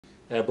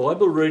Our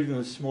Bible reading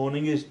this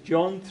morning is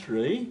John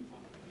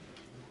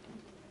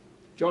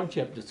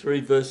chapter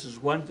 3, verses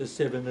 1 to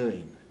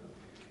 17.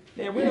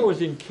 Now, when I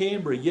was in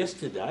Canberra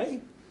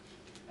yesterday,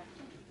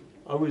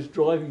 I was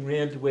driving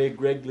round to where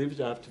Greg lives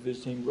after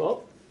visiting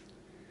Rob,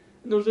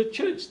 and there was a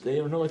church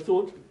there, and I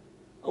thought,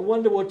 I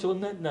wonder what's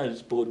on that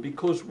notice board,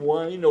 because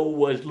Wayne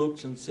always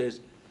looks and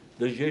says,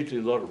 there's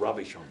usually a lot of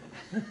rubbish on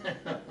them.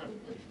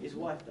 His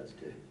wife does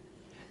too.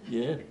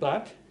 Yeah,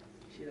 but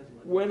She doesn't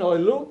like when I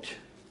looked,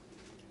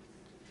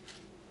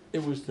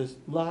 it was the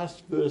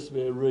last verse of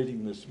our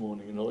reading this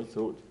morning, and I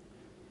thought,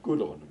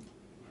 good on them.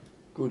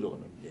 Good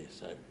on them,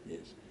 yes.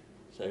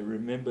 So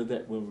remember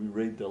that when we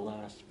read the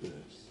last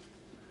verse.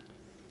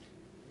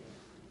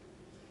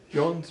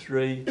 John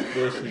 3,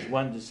 verses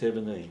 1 to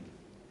 17.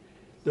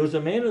 There was a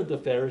man of the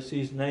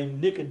Pharisees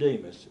named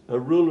Nicodemus, a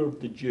ruler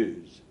of the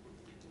Jews.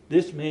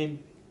 This man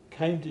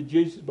came to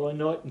Jesus by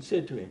night and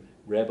said to him,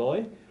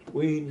 Rabbi,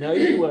 we know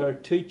you are a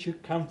teacher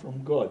come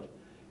from God,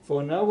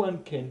 for no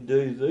one can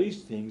do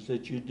these things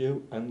that you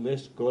do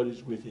unless God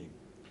is with him.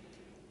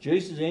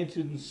 Jesus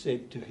answered and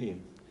said to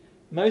him,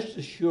 Most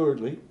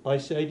assuredly I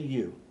say to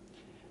you,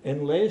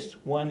 unless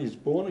one is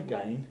born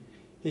again,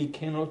 he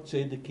cannot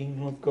see the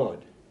kingdom of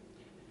God.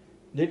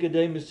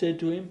 Nicodemus said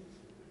to him,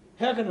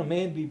 How can a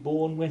man be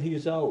born when he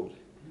is old?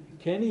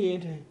 Can he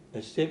enter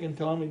a second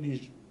time in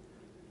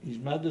his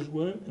mother's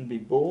womb and be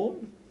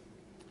born?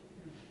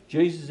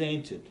 Jesus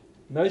answered,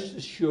 Most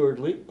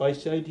assuredly I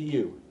say to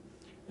you,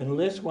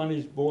 unless one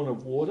is born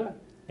of water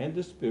and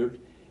the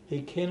Spirit,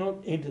 he cannot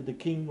enter the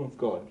kingdom of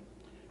God.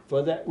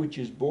 For that which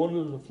is born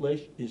of the flesh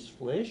is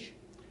flesh,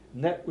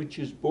 and that which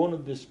is born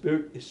of the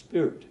Spirit is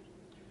spirit.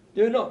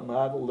 Do not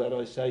marvel that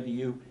I say to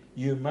you,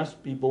 you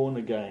must be born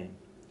again.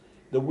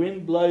 The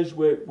wind blows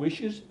where it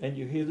wishes, and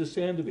you hear the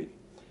sound of it,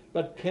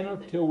 but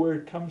cannot tell where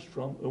it comes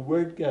from or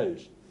where it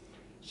goes.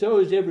 So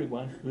is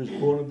everyone who is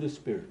born of the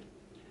Spirit.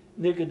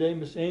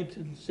 Nicodemus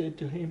answered and said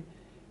to him,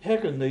 How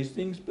can these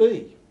things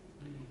be?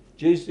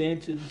 Jesus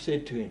answered and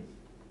said to him,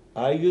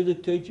 Are you the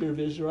teacher of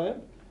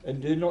Israel,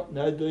 and do not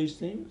know these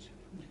things?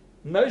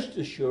 Most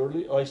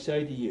assuredly I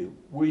say to you,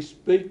 we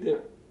speak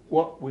that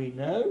what we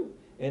know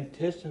and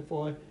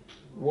testify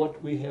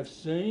what we have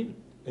seen,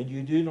 and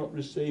you do not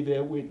receive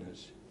our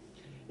witness.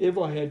 If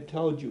I had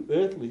told you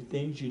earthly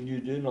things and you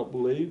do not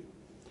believe,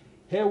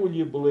 how will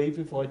you believe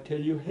if I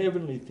tell you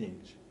heavenly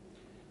things?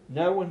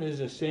 No one has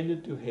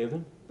ascended to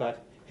heaven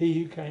but he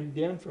who came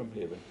down from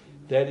heaven,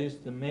 that is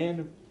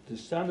the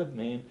Son of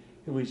Man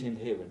who is in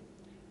heaven.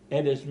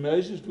 And as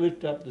Moses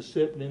lifted up the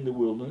serpent in the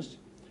wilderness,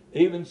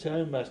 even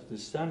so must the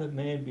Son of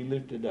Man be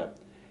lifted up,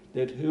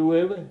 that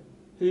whosoever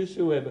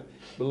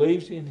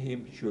believes in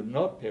him should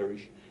not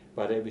perish,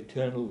 but have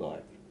eternal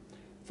life.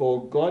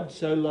 For God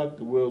so loved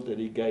the world that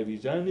he gave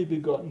his only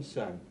begotten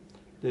Son,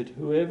 that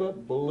whoever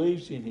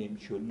believes in him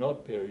should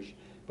not perish,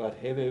 but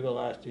have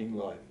everlasting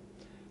life.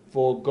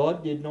 For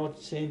God did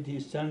not send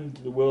his Son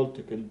into the world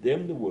to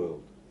condemn the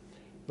world,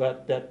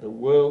 but that the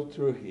world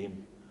through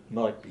him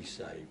might be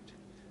saved.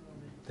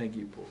 Thank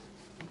you, Paul.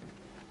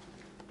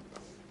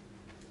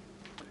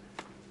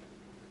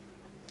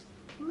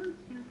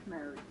 Bluetooth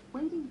mode.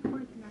 Waiting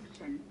for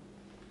connection.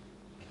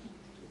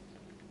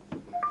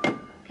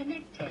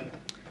 Connected.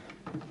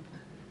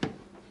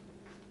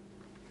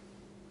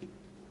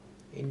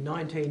 In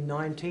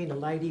 1919, a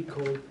lady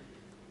called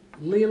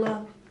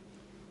Leela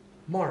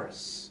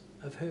Morris,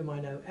 of whom I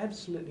know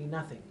absolutely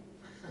nothing,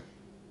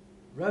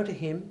 wrote a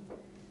hymn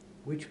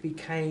which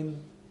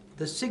became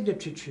the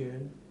signature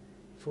tune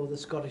for the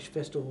Scottish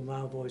Festival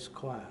Male Voice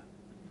Choir.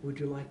 Would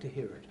you like to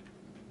hear it?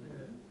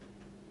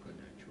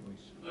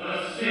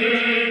 The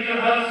Saviour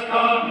has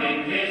come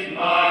in his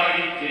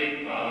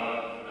mighty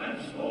power,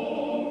 and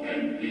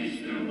spoken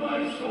peace to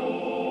my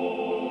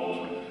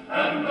soul.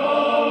 And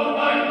all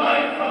my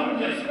life from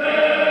this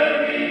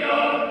very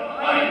hour,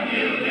 I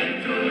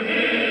yielded to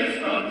his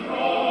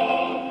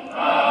control.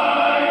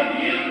 I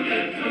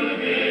yielded to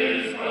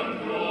his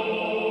control.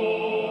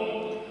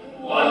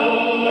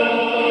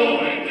 Oh,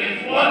 it is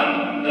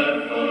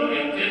wonderful,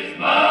 it is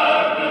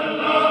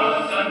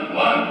marvelous and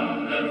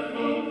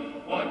wonderful,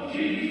 what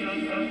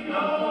Jesus has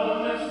done for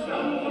the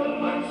soul of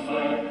my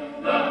soul,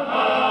 the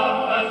heart.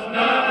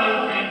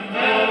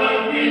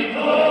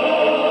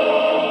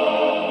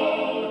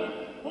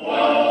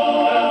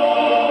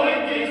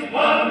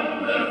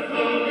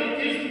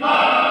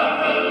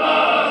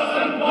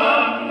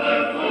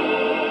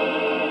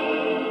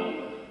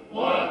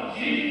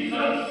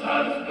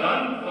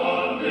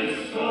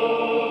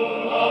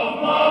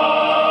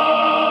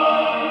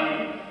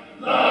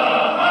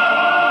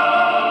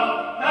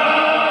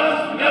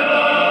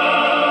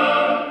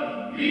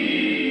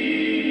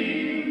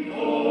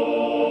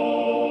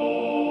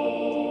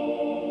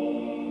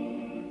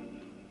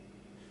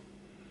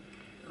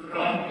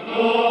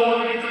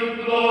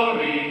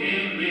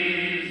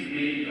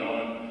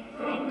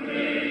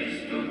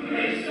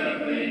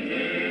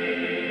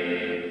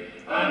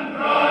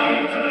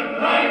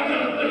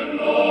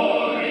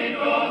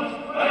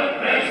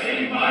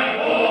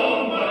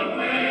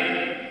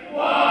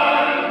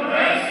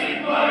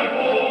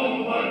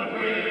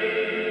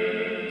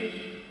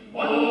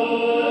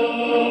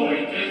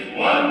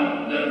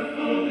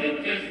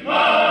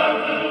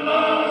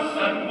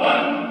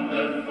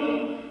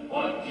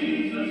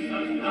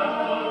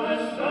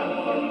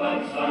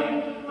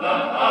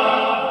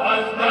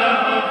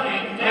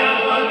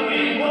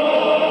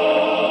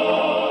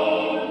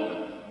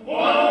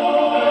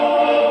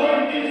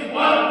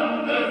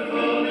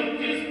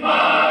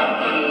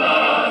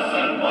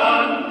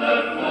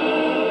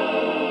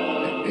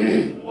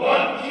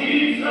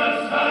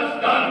 Jesus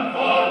has done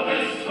for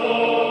this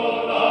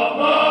soul of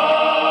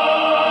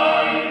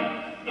mine,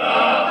 the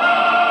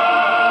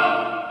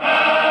half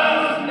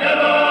has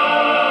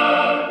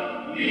never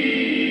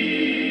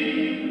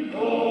been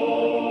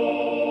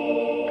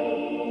told.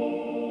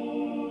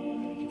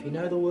 If you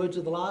know the words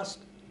of the last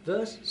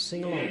verse,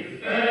 sing along.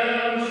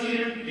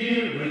 Fellowship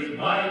here with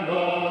my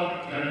Lord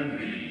can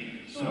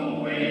be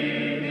so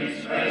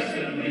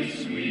inexpressibly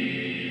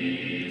sweet.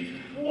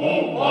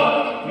 Oh,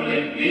 what will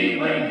it be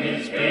when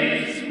His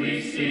face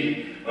we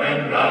see,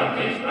 when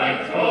round His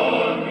bright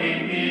throne we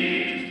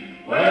meet,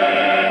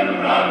 when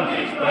round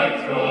His bright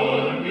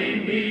throne we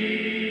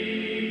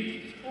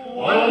meet.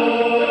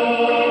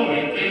 Oh,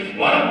 it is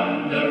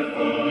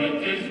wonderful,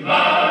 it is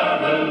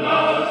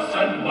marvelous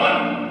and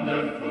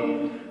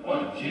wonderful,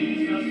 what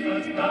Jesus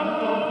has done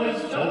for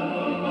this soul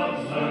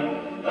of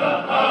mine. The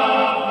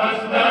half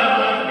has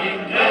never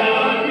been told.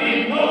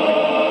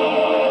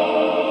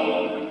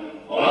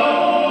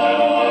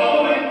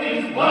 Oh, it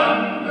is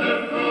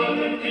wonderful,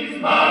 it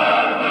is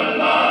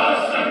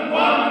marvelous and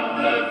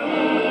wonderful,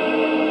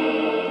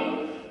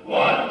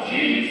 what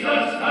Jesus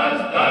has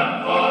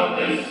done for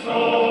this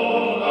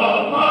soul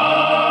of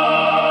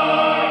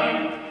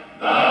mine.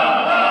 The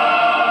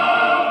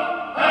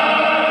half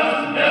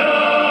has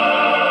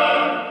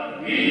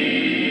never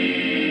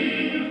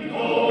been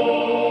told.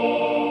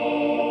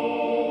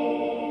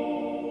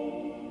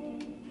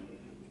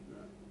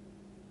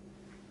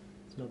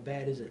 It's not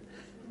bad, is it?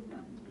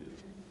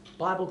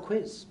 Bible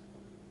quiz.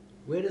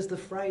 Where does the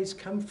phrase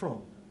come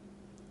from?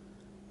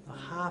 The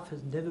half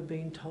has never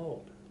been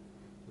told.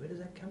 Where does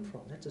that come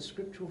from? That's a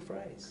scriptural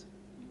phrase.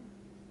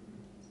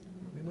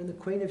 I mean, when the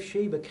Queen of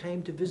Sheba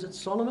came to visit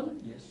Solomon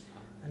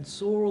and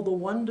saw all the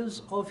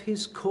wonders of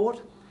his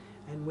court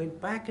and went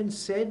back and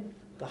said,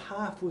 the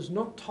half was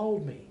not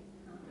told me.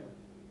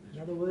 In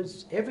other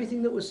words,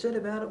 everything that was said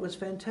about it was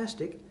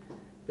fantastic,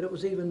 but it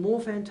was even more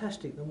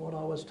fantastic than what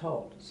I was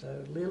told.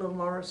 So Leila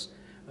Morris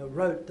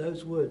wrote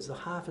those words, the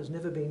half has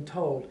never been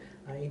told,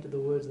 into the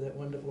words of that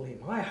wonderful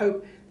hymn. I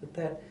hope that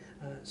that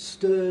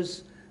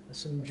stirs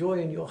some joy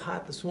in your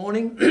heart this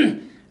morning.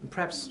 And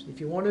perhaps if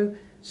you want to,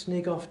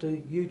 sneak off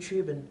to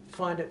YouTube and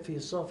find it for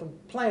yourself and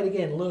play it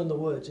again, learn the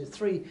words. There's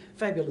 3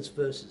 fabulous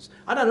verses.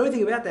 I don't know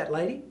anything about that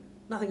lady,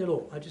 nothing at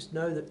all. I just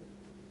know that,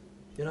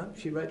 you know,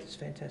 she wrote this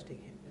fantastic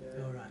hymn.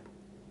 Yeah. All right.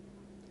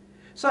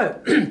 So,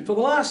 for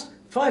the last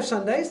 5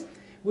 Sundays,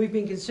 we've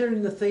been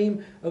considering the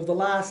theme of the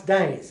last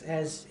days,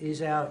 as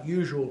is our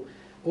usual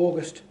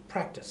August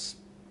practice.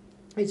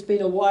 It's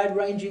been a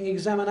wide-ranging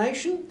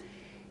examination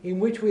in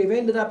which we've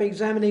ended up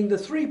examining the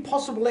 3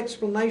 possible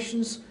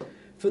explanations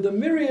for the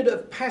myriad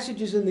of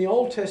passages in the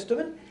Old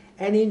Testament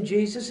and in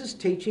Jesus'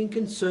 teaching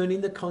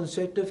concerning the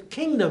concept of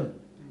kingdom.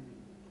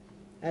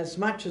 As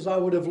much as I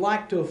would have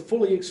liked to have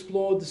fully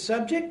explored the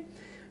subject,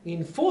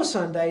 in 4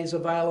 Sundays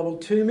available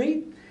to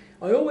me,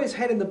 I always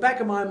had in the back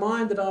of my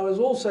mind that I was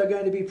also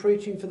going to be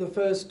preaching for the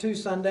first 2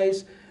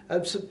 Sundays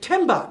of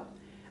September,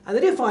 and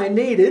that if I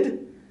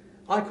needed,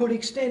 I could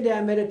extend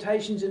our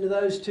meditations into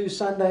those 2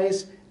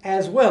 Sundays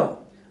as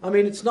well. I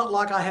mean, it's not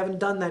like I haven't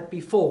done that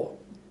before,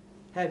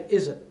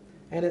 is it?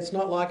 And it's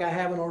not like I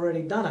haven't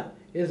already done it,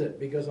 is it?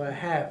 Because I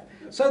have.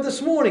 So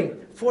this morning,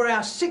 for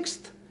our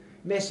 6th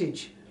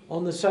message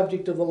on the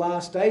subject of the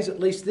last days, at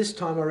least this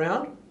time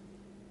around,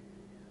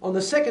 on the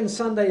 2nd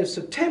Sunday of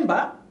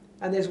September,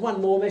 and there's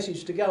one more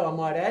message to go, I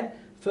might add,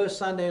 first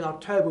Sunday in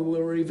October,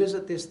 we'll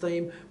revisit this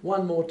theme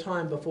one more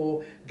time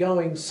before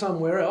going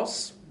somewhere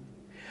else.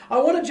 I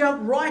want to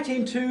jump right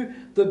into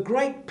the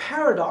great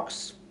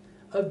paradox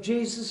of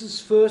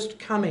Jesus' first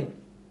coming.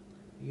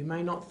 You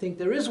may not think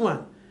there is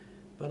one,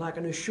 but I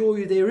can assure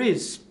you there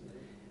is.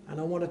 And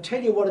I want to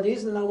tell you what it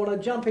is, and I want to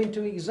jump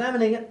into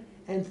examining it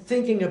and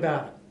thinking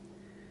about it.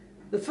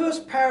 The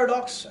first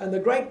paradox, and the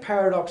great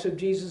paradox of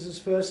Jesus'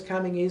 first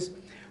coming is,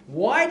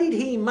 why did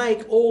he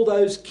make all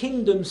those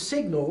kingdom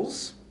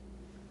signals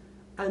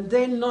and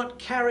then not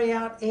carry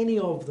out any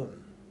of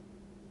them?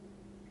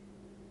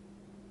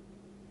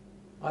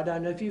 I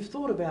don't know if you've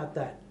thought about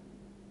that,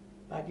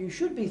 but you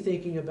should be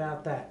thinking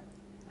about that.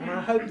 And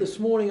I hope this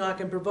morning I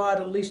can provide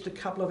at least a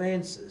couple of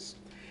answers.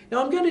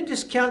 Now, I'm going to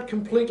discount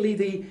completely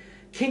the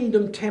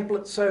kingdom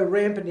template so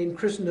rampant in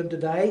Christendom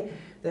today,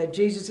 that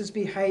Jesus'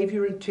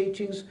 behaviour and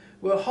teachings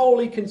were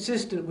wholly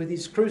consistent with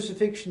his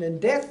crucifixion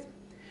and death,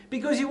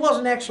 because he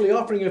wasn't actually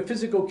offering a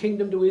physical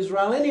kingdom to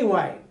Israel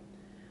anyway.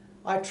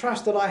 I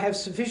trust that I have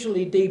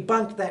sufficiently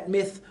debunked that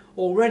myth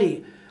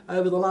already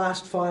over the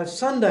last 5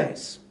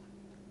 Sundays.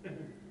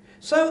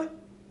 So,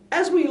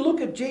 as we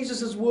look at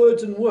Jesus'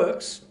 words and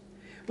works,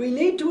 we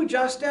need to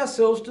adjust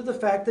ourselves to the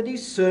fact that he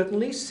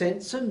certainly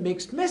sent some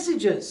mixed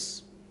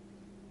messages.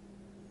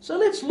 So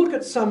let's look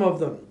at some of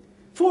them.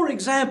 For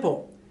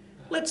example,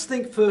 let's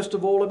think first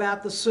of all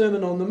about the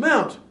Sermon on the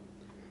Mount.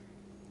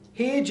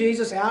 Here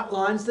Jesus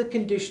outlines the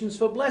conditions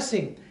for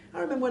blessing.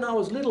 I remember when I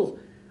was little,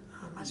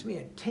 I must be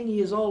 10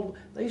 years old,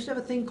 they used to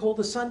have a thing called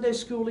the Sunday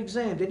school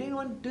exam. Did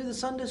anyone do the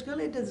Sunday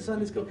school? I did the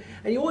Sunday school.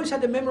 And you always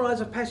had to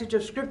memorize a passage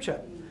of Scripture.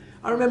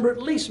 I remember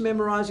at least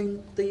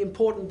memorising the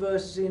important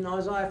verses in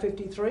Isaiah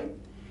 53. And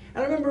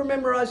I remember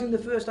memorising the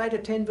first 8 or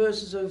 10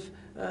 verses of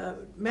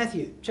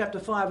Matthew chapter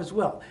 5 as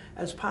well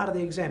as part of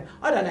the exam.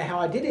 I don't know how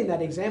I did in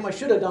that exam. I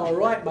should have done all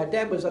right. My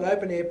dad was an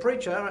open-air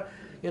preacher.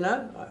 You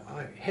know,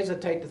 I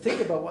hesitate to think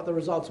about what the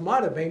results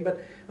might have been,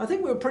 but I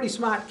think we were pretty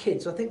smart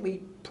kids. I think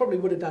we probably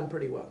would have done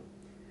pretty well.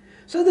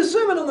 So the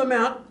Sermon on the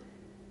Mount,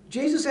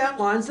 Jesus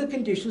outlines the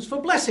conditions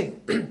for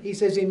blessing. He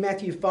says in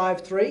Matthew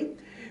 5:3,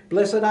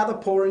 "Blessed are the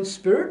poor in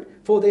spirit,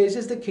 for theirs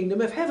is the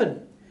kingdom of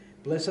heaven.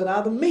 Blessed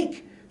are the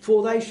meek,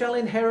 for they shall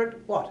inherit"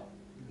 what?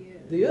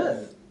 The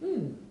earth.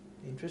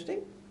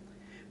 Interesting.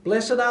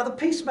 "Blessed are the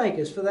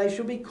peacemakers, for they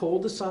shall be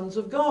called the sons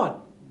of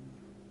God.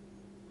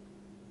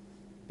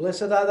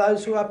 Blessed are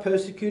those who are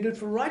persecuted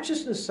for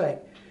righteousness' sake,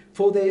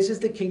 for theirs is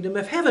the kingdom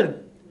of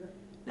heaven."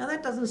 Now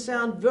that doesn't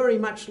sound very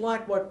much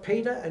like what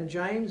Peter and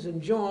James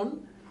and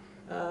John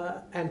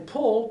and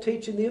Paul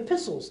teach in the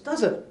epistles,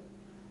 does it?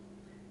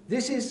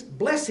 This is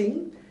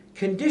blessing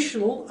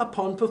conditional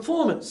upon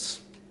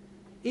performance.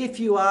 If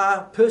you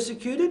are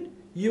persecuted,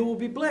 you will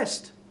be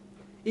blessed.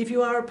 If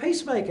you are a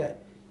peacemaker,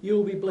 you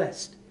will be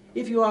blessed.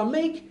 If you are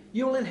meek,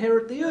 you will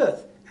inherit the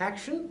earth.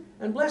 Action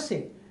and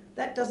blessing.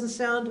 That doesn't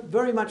sound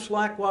very much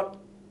like what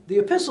the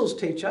epistles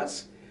teach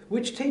us,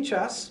 which teach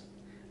us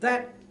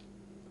that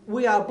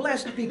we are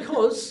blessed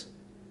because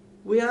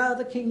we are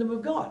the kingdom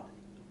of God.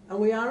 And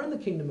we are in the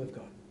kingdom of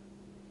God.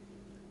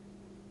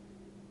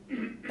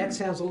 That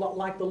sounds a lot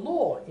like the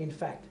law, in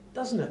fact,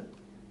 doesn't it?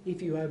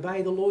 If you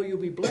obey the law, you'll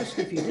be blessed.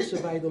 If you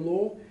disobey the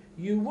law,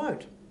 you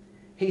won't.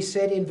 He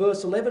said in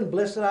verse 11,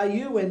 "Blessed are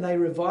you when they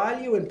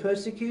revile you and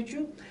persecute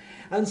you,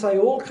 and say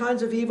all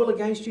kinds of evil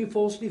against you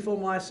falsely for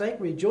my sake.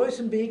 Rejoice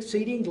and be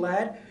exceeding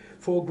glad,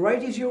 for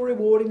great is your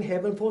reward in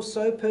heaven, for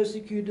so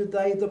persecuted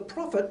they the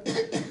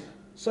prophets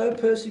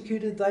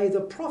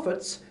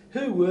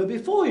who were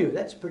before you."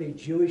 That's pretty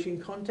Jewish in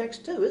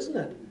context too, isn't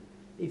it?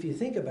 If you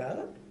think about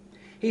it.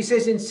 He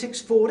says in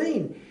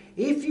 6:14,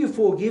 "If you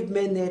forgive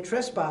men their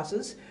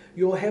trespasses,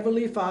 your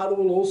heavenly Father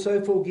will also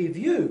forgive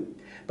you.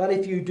 But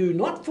if you do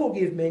not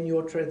forgive men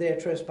their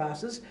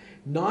trespasses,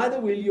 neither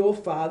will your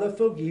Father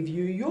forgive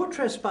you your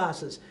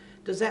trespasses."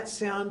 Does that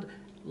sound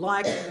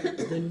like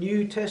the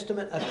New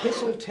Testament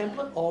epistle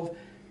template of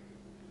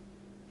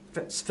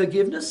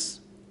forgiveness,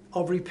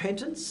 of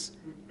repentance?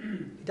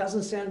 It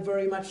doesn't sound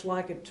very much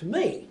like it to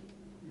me.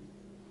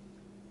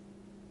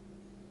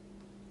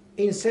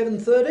 In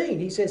 7:13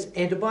 he says,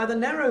 "Enter by the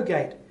narrow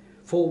gate,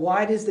 for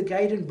wide is the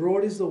gate and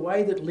broad is the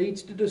way that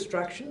leads to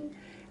destruction,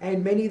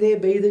 and many there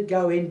be that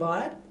go in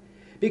by it.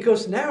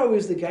 Because narrow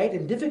is the gate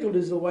and difficult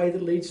is the way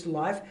that leads to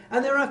life,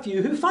 and there are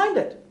few who find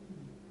it."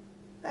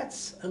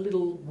 That's a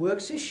little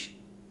worksish,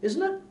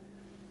 isn't it?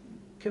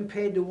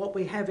 Compared to what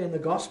we have in the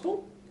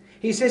gospel.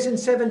 He says in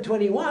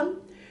 7:21,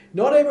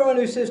 "Not everyone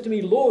who says to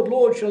me, 'Lord,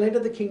 Lord,' shall enter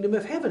the kingdom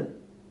of heaven,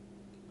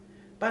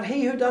 but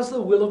he who does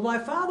the will of my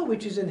Father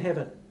which is in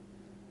heaven."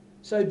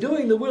 So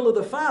doing the will of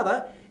the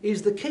Father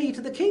is the key to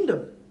the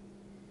kingdom,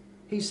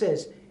 he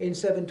says in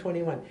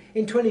 7:21.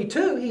 In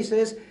 22 he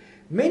says,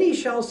 "Many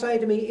shall say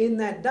to me in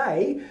that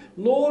day,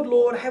 'Lord,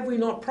 Lord, have we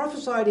not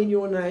prophesied in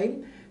your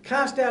name,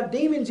 cast out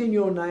demons in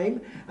your name,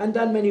 and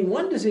done many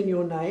wonders in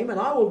your name?' And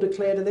I will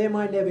declare to them,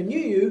 I never knew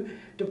you.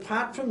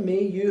 Depart from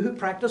me, you who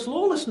practice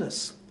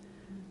lawlessness."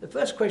 The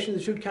first question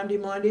that should come to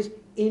your mind is,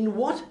 in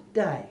what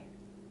day?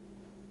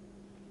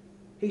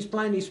 He's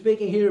plainly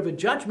speaking here of a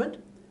judgment.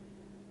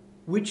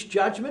 Which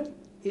judgment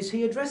is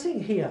he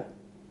addressing here?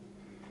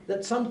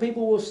 That some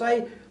people will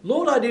say,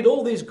 "Lord, I did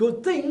all these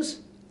good things,"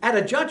 at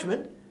a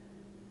judgment,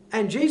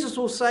 and Jesus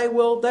will say,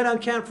 "Well, they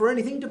don't count for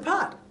anything,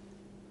 depart."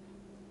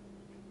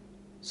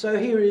 So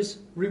here is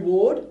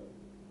reward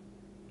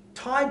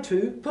tied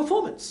to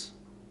performance.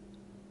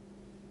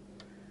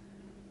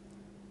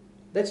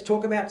 Let's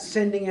talk about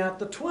sending out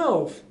the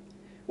 12.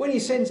 When he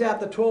sends out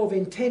the 12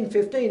 in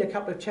 10:15, a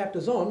couple of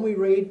chapters on, we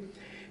read,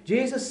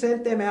 "Jesus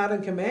sent them out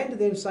and commanded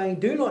them, saying,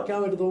 'Do not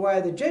go into the way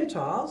of the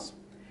Gentiles,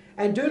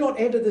 and do not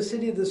enter the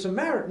city of the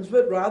Samaritans,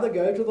 but rather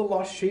go to the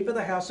lost sheep of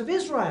the house of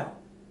Israel.'"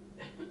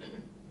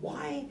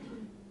 Why,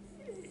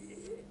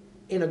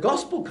 in a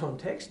gospel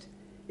context,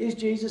 is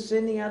Jesus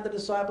sending out the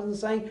disciples and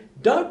saying,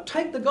 "Don't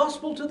take the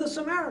gospel to the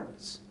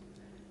Samaritans.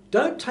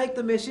 Don't take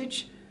the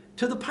message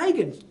to the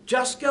pagans.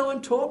 Just go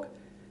and talk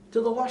to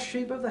the lost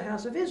sheep of the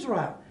house of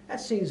Israel"? That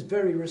seems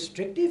very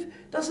restrictive,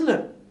 doesn't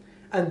it?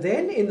 And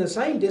then in the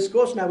same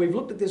discourse, now we've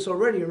looked at this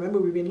already, remember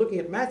we've been looking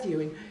at Matthew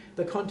in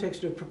the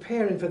context of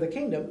preparing for the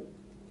kingdom.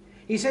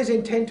 He says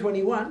in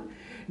 10:21,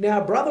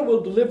 "Now brother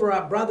will deliver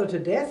up brother to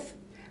death,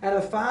 and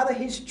a father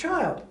his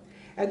child.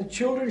 And the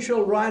children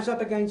shall rise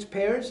up against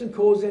parents and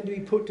cause them to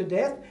be put to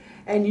death.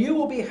 And you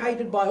will be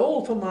hated by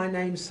all for my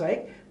name's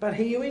sake, but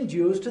he who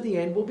endures to the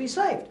end will be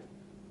saved.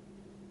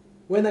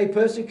 When they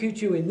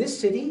persecute you in this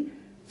city,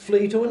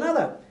 flee to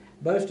another.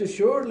 Most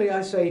assuredly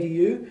I say to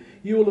you,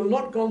 you will have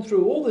not gone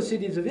through all the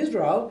cities of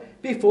Israel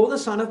before the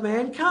Son of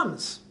Man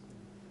comes."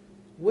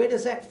 Where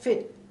does that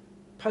fit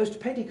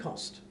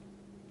post-Pentecost?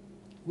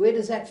 Where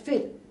does that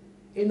fit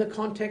in the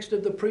context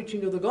of the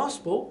preaching of the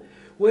gospel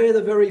where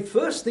the very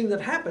first thing that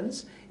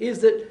happens is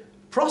that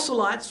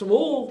proselytes from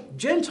all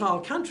Gentile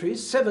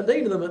countries,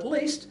 17 of them at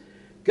least,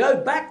 go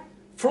back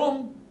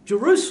from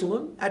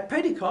Jerusalem at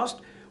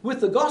Pentecost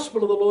with the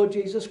gospel of the Lord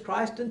Jesus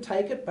Christ and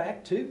take it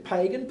back to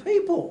pagan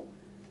people.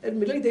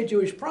 Admittedly, they're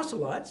Jewish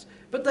proselytes,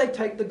 but they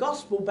take the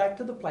gospel back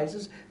to the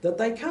places that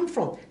they come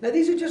from. Now,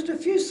 these are just a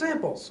few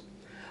samples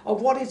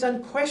of what is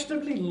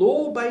unquestionably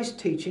law-based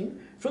teaching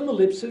from the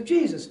lips of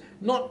Jesus.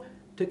 Not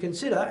to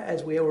consider,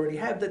 as we already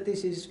have, that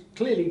this is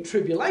clearly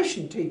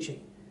tribulation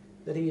teaching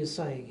that he is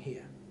saying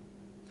here.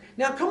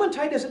 Now,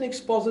 commentators and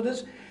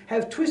expositors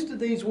have twisted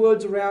these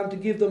words around to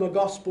give them a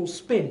gospel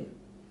spin.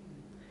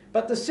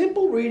 But the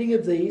simple reading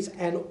of these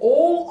and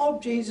all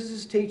of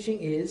Jesus' teaching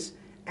is,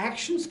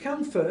 actions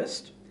come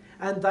first,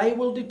 and they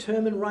will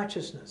determine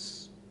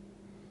righteousness.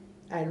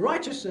 And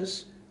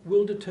righteousness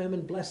will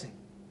determine blessing.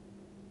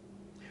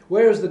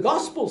 Whereas the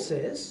gospel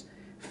says,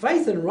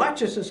 faith and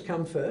righteousness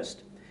come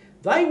first,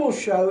 they will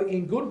show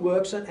in good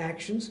works and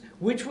actions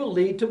which will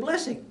lead to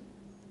blessing.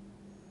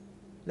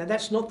 Now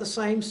that's not the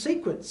same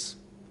sequence.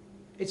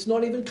 It's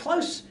not even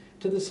close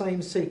to the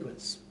same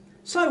sequence.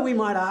 So we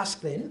might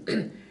ask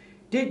then,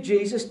 did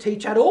Jesus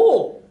teach at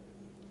all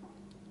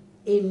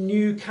in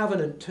New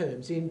Covenant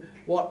terms, in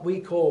what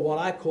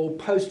I call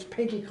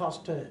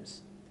post-Pentecost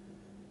terms?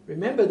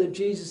 Remember that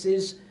Jesus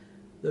is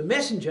the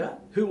messenger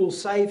who will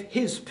save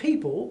his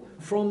people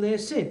from their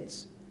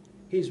sins.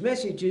 His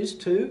message is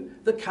to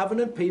the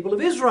covenant people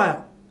of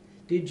Israel.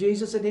 Did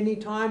Jesus at any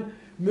time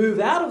move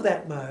out of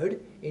that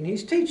mode in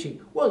his teaching?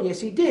 Well,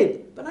 yes, he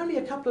did, but only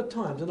a couple of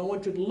times, and I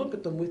want you to look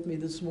at them with me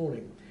this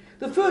morning.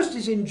 The first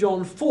is in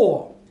John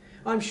 4.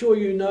 I'm sure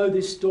you know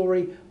this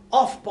story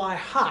off by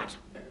heart.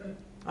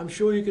 I'm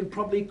sure you can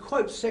probably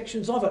quote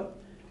sections of it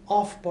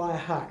off by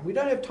heart. We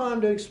don't have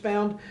time to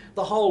expound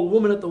the whole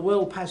woman at the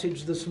well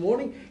passage this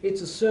morning.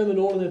 It's a sermon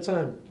all on its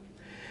own.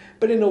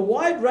 But in a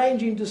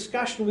wide-ranging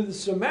discussion with the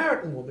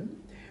Samaritan woman,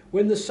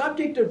 when the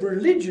subject of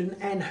religion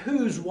and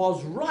whose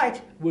was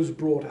right was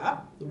brought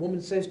up, the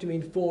woman says to me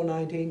in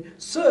 4:19,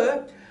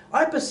 "Sir,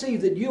 I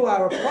perceive that you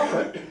are a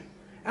prophet.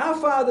 Our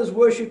fathers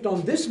worshipped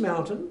on this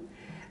mountain,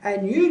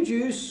 and you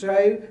Jews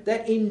say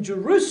that in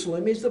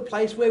Jerusalem is the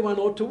place where one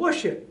ought to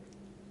worship."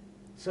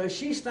 So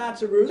she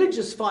starts a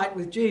religious fight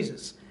with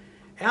Jesus.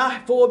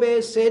 Our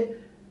forebears said,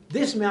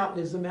 this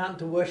mountain is the mountain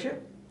to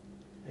worship.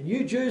 And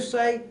you Jews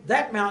say,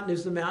 that mountain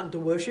is the mountain to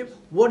worship.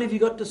 What have you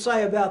got to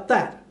say about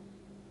that?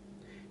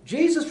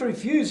 Jesus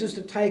refuses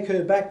to take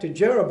her back to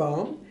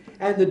Jeroboam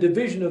and the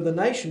division of the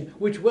nation,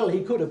 which, well,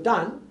 he could have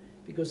done,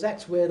 because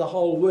that's where the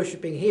whole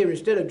worshipping here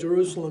instead of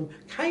Jerusalem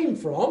came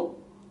from.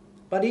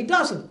 But he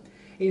doesn't.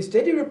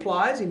 Instead, he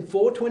replies in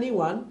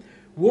 4:21,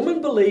 "Woman,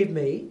 believe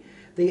me,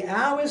 the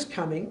hour is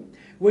coming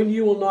when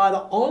you will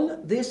neither on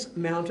this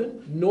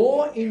mountain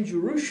nor in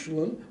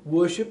Jerusalem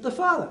worship the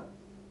Father."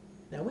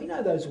 Now we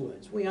know those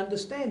words. We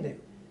understand them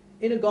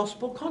in a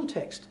gospel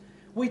context.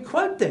 We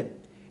quote them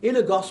in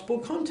a gospel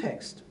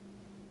context.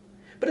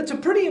 But it's a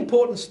pretty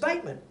important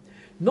statement,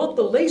 not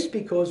the least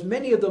because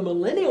many of the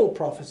millennial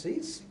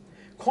prophecies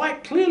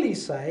quite clearly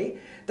say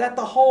that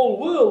the whole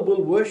world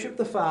will worship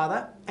the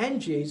Father and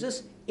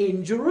Jesus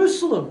in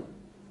Jerusalem.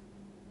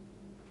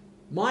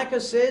 Micah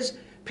says,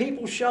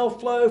 people shall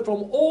flow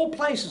from all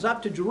places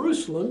up to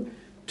Jerusalem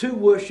to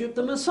worship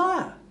the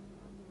Messiah.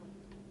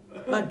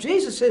 But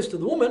Jesus says to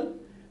the woman,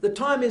 the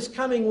time is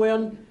coming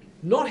when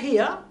not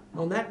here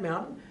on that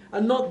mountain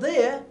and not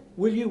there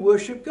will you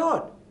worship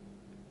God.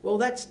 Well,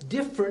 that's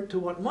different to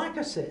what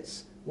Micah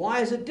says.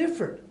 Why is it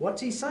different?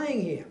 What's he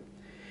saying here?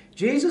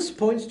 Jesus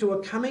points to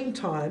a coming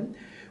time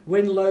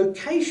when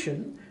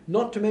location,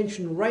 not to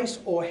mention race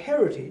or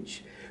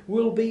heritage,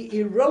 will be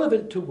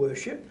irrelevant to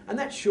worship, and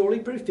that surely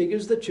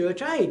prefigures the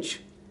church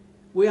age.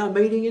 We are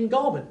meeting in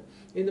Goulburn,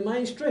 in the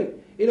main street,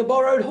 in a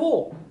borrowed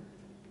hall.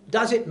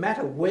 Does it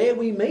matter where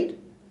we meet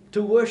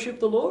to worship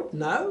the Lord?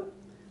 No.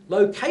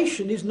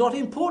 Location is not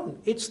important.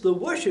 It's the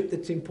worship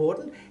that's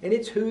important, and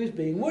it's who is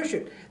being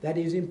worshipped that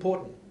is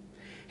important.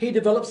 He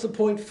develops the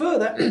point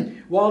further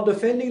while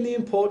defending the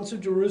importance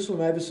of Jerusalem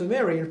over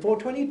Samaria. In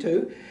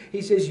 4:22,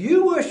 he says,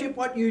 "You worship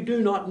what you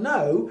do not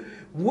know.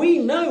 We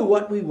know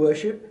what we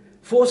worship,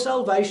 for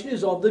salvation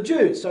is of the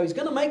Jews." So he's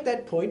going to make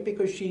that point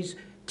because she's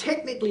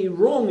technically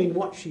wrong in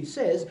what she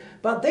says.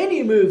 But then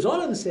he moves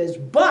on and says,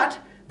 "But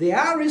the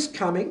hour is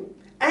coming,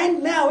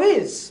 and now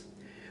is,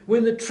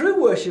 when the true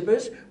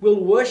worshippers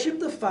will worship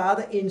the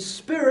Father in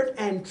spirit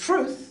and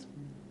truth.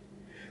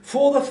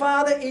 For the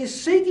Father is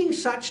seeking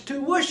such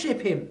to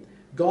worship him.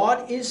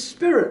 God is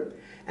spirit,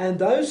 and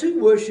those who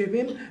worship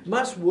him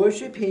must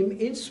worship him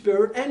in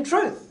spirit and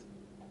truth."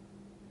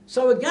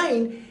 So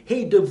again,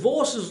 he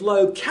divorces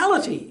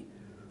locality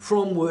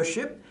from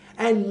worship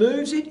and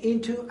moves it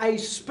into a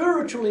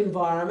spiritual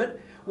environment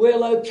where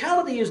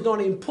locality is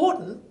not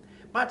important,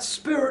 but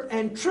spirit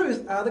and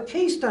truth are the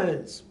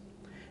keystones.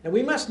 And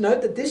we must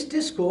note that this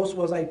discourse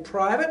was a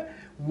private,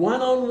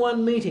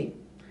 one-on-one meeting.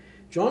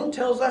 John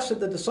tells us that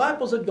the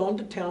disciples had gone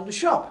to town to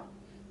shop.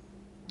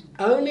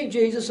 Only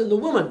Jesus and the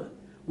woman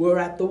were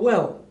at the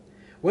well.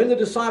 When the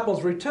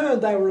disciples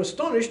returned, they were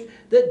astonished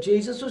that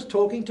Jesus was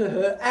talking to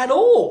her at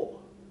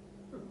all.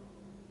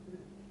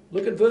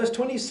 Look at verse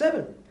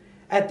 27.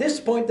 At this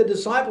point the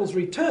disciples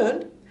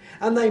returned,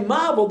 and they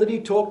marveled that he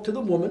talked to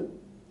the woman,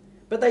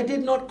 but they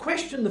did not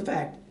question the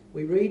fact.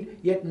 We read,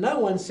 yet no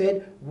one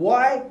said,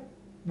 "Why,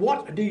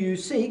 what do you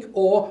seek?"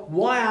 or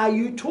 "Why are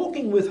you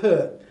talking with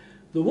her?"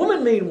 The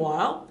woman,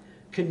 meanwhile,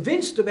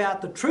 convinced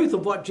about the truth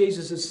of what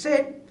Jesus has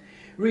said,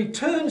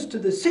 returns to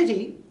the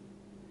city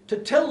to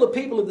tell the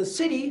people of the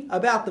city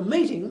about the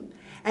meeting,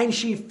 and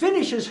she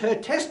finishes her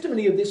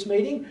testimony of this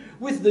meeting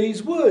with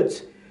these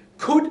words,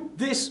 "Could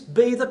this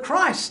be the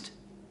Christ?"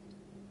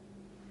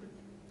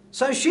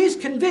 So she's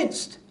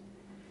convinced.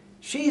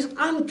 She's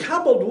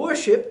uncoupled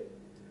worship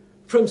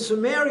from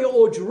Samaria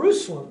or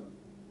Jerusalem,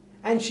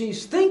 and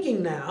she's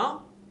thinking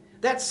now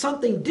that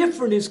something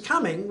different is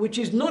coming, which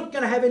is not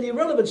going to have any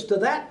relevance to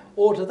that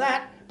or to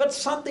that, but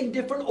something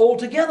different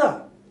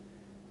altogether.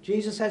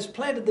 Jesus has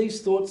planted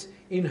these thoughts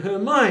in her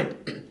mind.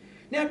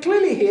 Now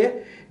clearly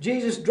here,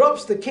 Jesus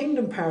drops the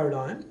kingdom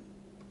paradigm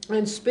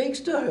and speaks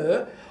to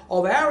her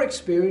of our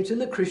experience in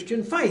the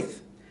Christian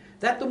faith.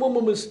 That the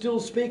woman was still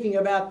speaking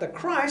about the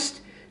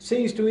Christ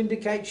seems to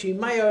indicate she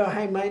may or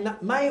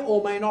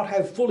may not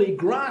have fully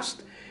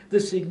grasped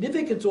the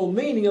significance or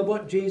meaning of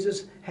what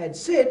Jesus had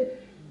said.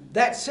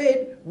 That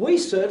said, we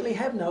certainly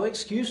have no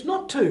excuse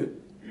not to.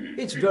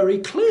 It's very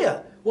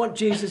clear what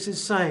Jesus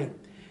is saying.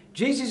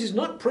 Jesus is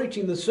not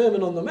preaching the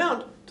Sermon on the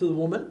Mount to the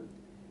woman.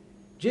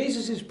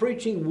 Jesus is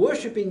preaching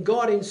worshipping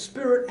God in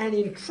spirit and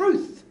in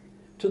truth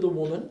to the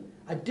woman,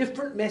 a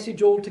different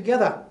message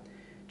altogether.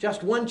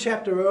 Just one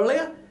chapter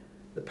earlier,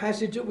 the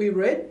passage that we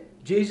read,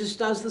 Jesus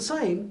does the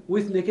same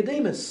with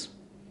Nicodemus.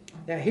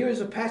 Now here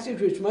is a passage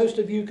which most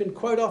of you can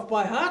quote off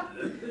by heart.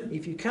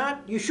 If you can't,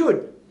 you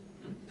should.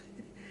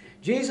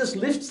 Jesus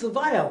lifts the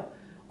veil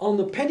on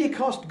the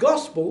Pentecost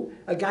gospel,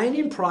 again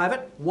in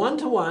private,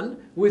 one-to-one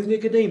with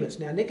Nicodemus.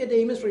 Now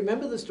Nicodemus,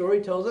 remember the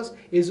story tells us,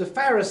 is a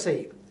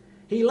Pharisee.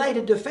 He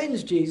later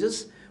defends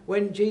Jesus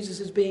when Jesus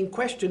is being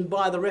questioned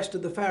by the rest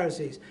of the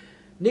Pharisees.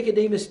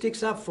 Nicodemus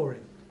sticks up for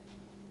him.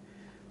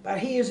 But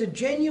he is a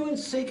genuine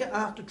seeker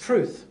after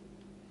truth,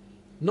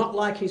 not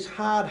like his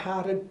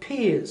hard-hearted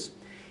peers.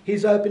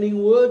 His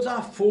opening words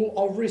are full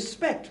of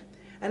respect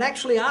and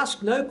actually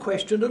ask no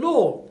question at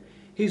all.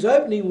 His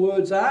opening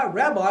words are,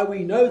 "Rabbi,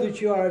 we know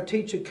that you are a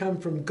teacher come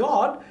from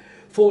God,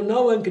 for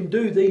no one can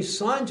do these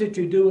signs that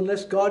you do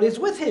unless God is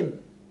with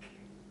him."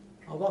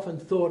 I've often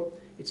thought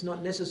it's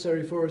not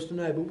necessary for us to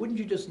know, but wouldn't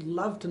you just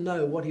love to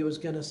know what he was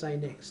going to say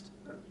next?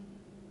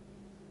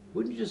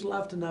 Wouldn't you just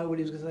love to know what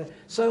he was going to say?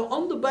 So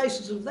on the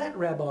basis of that,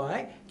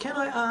 Rabbi, can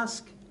I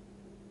ask?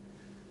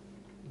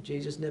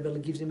 Jesus never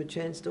gives him a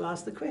chance to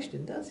ask the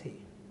question, does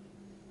he?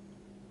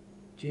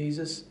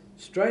 Jesus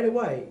straight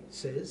away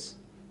says,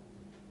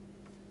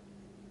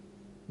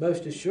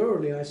 "Most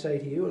assuredly I say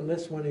to you,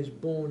 unless one is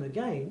born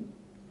again,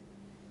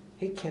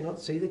 he cannot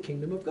see the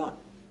kingdom of God."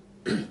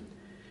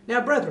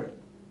 Now, brethren,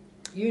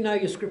 you know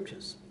your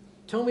scriptures.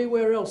 Tell me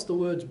where else the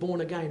words born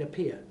again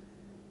appear.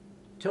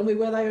 Tell me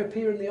where they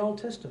appear in the Old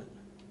Testament.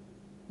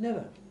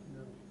 Never.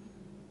 No.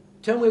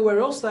 Tell me where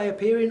else they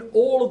appear in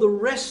all of the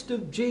rest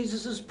of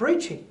Jesus'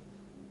 preaching.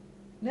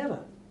 Never.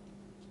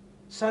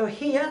 So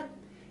here,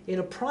 in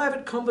a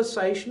private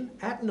conversation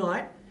at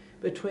night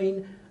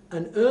between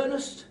an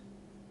earnest,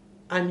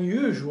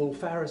 unusual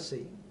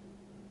Pharisee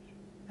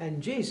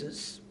and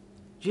Jesus,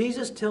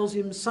 Jesus tells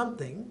him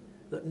something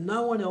that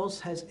no one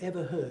else has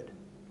ever heard.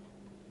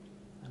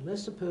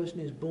 Unless a person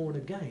is born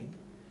again,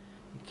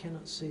 you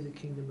cannot see the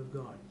kingdom of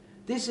God.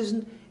 This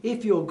isn't,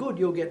 if you're good,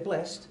 you'll get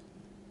blessed.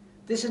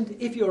 This isn't,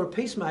 if you're a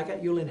peacemaker,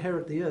 you'll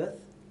inherit the earth.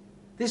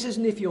 This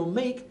isn't, if you're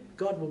meek,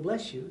 God will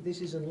bless you.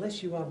 This is,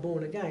 unless you are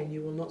born again,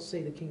 you will not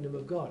see the kingdom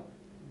of God.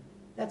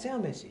 That's our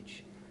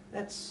message.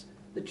 That's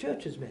the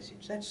church's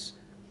message. That's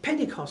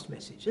Pentecost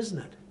message, isn't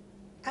it?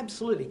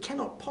 Absolutely.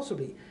 Cannot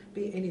possibly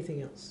be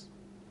anything else.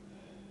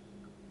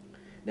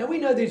 Now we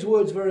know these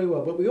words very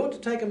well, but we ought to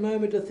take a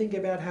moment to think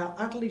about how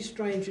utterly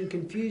strange and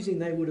confusing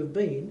they would have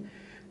been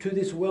to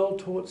this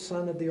well-taught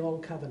son of the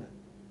Old Covenant.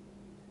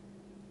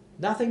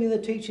 Nothing in the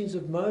teachings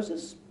of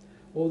Moses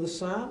or the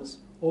Psalms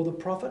or the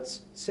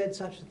prophets said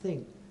such a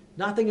thing.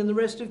 Nothing in the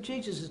rest of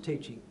Jesus'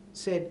 teaching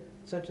said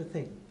such a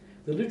thing.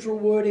 The literal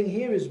wording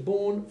here is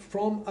born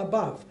from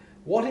above.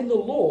 What in the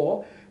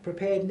law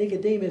prepared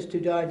Nicodemus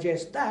to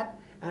digest that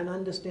and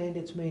understand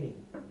its meaning?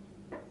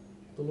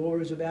 The law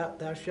is about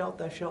thou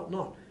shalt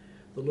not.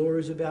 The law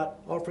is about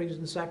offerings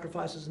and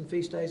sacrifices and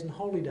feast days and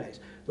holy days.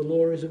 The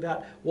law is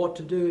about what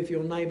to do if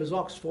your neighbour's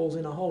ox falls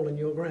in a hole in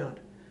your ground.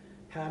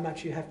 How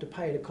much you have to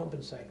pay to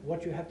compensate.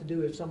 What you have to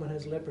do if someone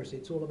has leprosy.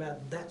 It's all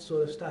about that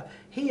sort of stuff.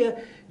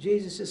 Here,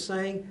 Jesus is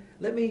saying,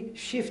 let me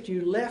shift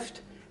you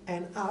left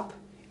and up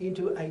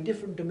into a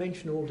different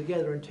dimension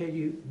altogether and tell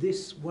you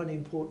this one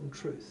important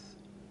truth.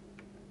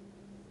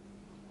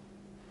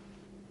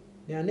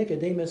 Now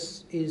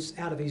Nicodemus is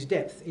out of his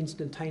depth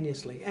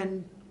instantaneously,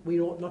 and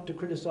we ought not to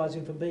criticise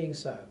him for being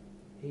so.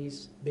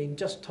 He's been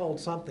just told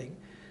something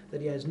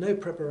that he has no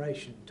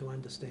preparation to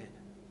understand.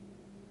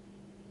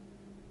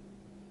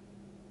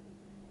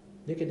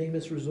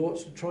 Nicodemus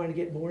resorts to trying to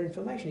get more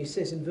information. He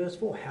says in verse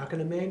 4, how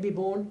can a man be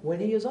born when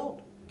he is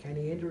old? Can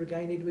he enter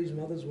again into his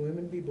mother's womb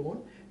and be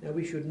born? Now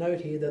we should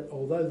note here that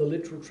although the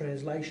literal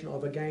translation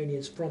of again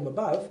is from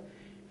above,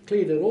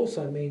 clearly it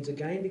also means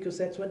again, because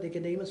that's what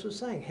Nicodemus was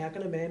saying. How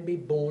can a man be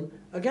born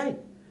again?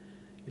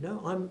 You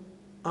know,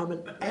 I'm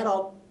an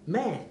adult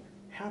man.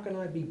 How can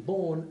I be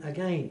born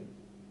again?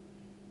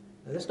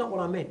 Now that's not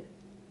what I meant,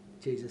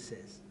 Jesus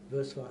says.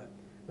 Verse 5.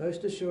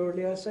 Most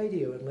assuredly I say to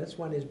you, unless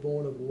one is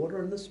born of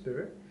water and the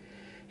Spirit,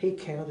 he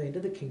cannot enter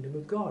the kingdom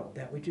of God.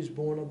 That which is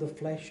born of the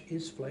flesh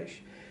is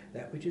flesh.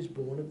 That which is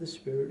born of the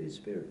Spirit is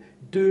spirit.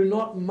 Do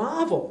not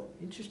marvel.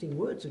 Interesting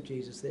words of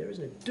Jesus there,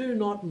 isn't it? Do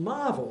not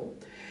marvel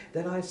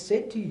that I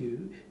said to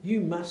you,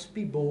 you must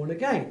be born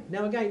again.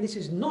 Now again, this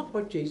is not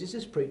what Jesus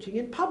is preaching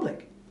in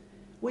public.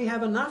 We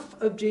have enough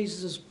of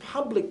Jesus'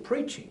 public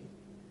preaching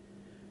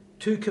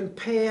to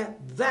compare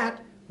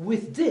that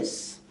with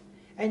this.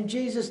 And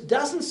Jesus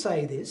doesn't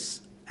say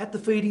this at the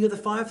feeding of the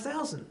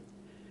 5,000.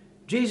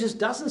 Jesus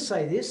doesn't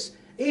say this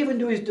even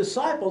to his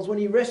disciples when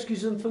he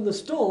rescues them from the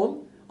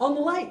storm on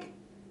the lake.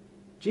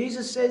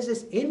 Jesus says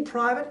this in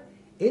private,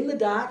 in the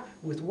dark,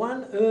 with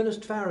one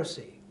earnest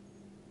Pharisee.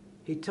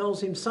 He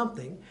tells him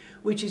something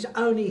which is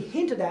only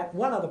hinted at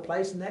one other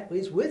place, and that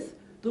is with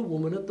the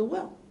woman at the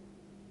well.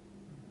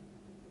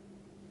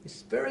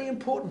 It's very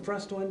important for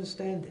us to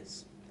understand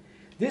this.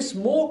 This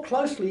more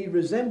closely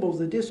resembles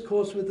the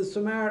discourse with the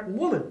Samaritan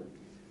woman,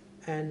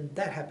 and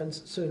that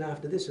happens soon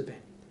after this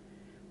event.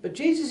 But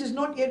Jesus is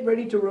not yet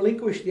ready to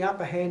relinquish the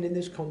upper hand in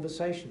this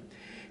conversation.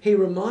 He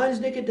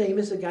reminds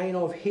Nicodemus again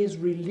of his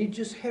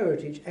religious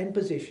heritage and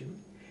position,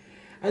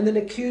 and then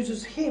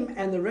accuses him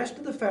and the rest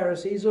of the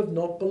Pharisees of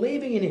not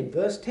believing in him.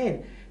 Verse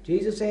 10,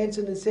 Jesus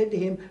answered and said to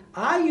him,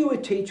 are you a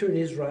teacher in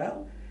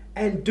Israel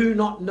and do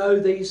not know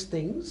these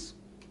things?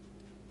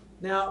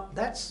 Now,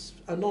 that's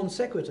a non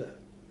sequitur.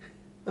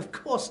 Of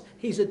course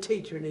he's a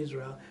teacher in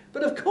Israel,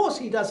 but of course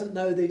he doesn't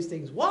know these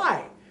things.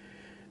 Why?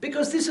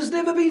 Because this has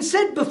never been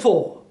said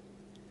before.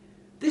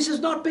 This has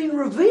not been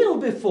revealed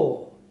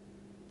before.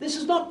 This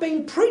has not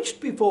been preached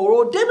before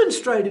or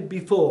demonstrated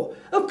before.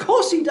 Of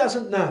course he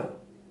doesn't know.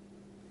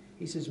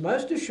 He says,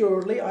 most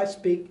assuredly I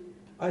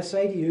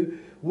say to you,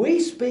 we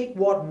speak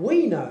what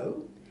we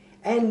know,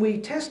 and we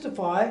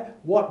testify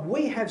what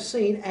we have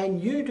seen,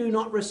 and you do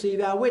not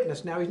receive our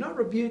witness. Now he's not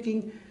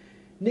rebuking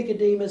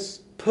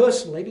Nicodemus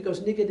personally,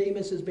 because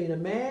Nicodemus has been a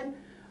man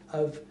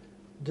of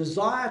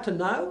desire to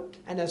know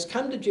and has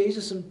come to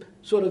Jesus and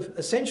sort of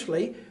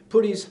essentially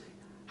put his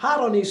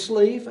heart on his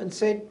sleeve and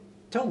said,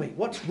 tell me,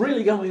 what's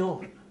really going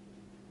on?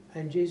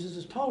 And Jesus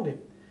has told him.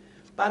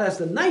 But as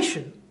the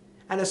nation,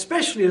 and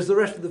especially as the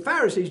rest of the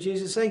Pharisees,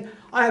 Jesus is saying,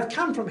 I have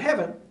come from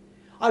heaven,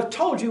 I've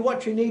told you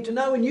what you need to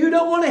know, and you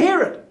don't want to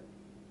hear it.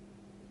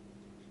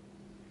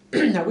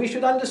 Now we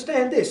should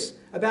understand this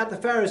about the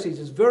Pharisees.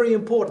 It's very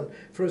important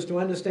for us to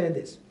understand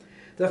this.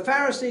 The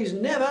Pharisees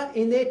never,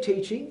 in their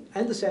teaching,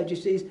 and the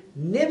Sadducees,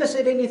 never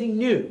said anything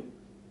new.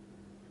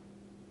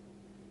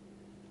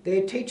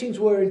 Their teachings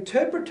were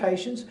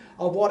interpretations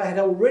of what had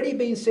already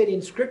been said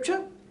in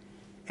Scripture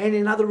and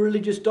in other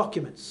religious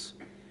documents.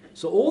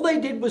 So all they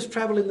did was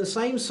travel in the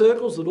same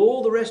circles that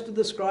all the rest of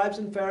the scribes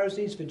and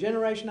Pharisees for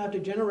generation after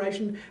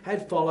generation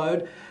had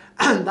followed.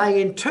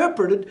 They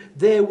interpreted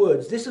their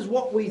words. This is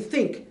what we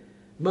think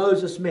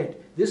Moses meant.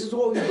 This is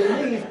what we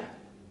believe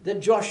that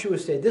Joshua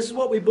said. This is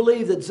what we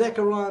believe that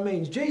Zechariah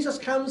means. Jesus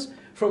comes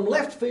from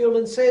left field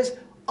and says,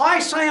 I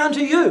say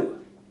unto you.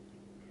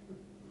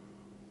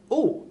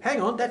 Oh,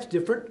 hang on, that's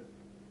different.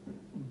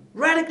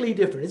 Radically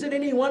different. Is it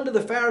any wonder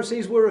the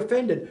Pharisees were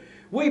offended?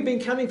 We've been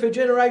coming for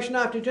generation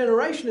after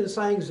generation and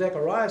saying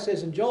Zechariah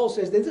says and Joel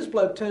says. Then this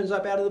bloke turns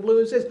up out of the blue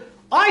and says,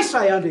 I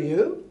say unto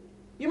you.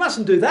 You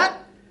mustn't do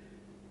that.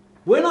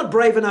 We're not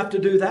brave enough to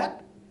do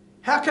that.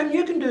 How come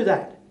you can do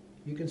that?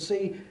 You can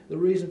see the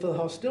reason for the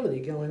hostility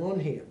going on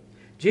here.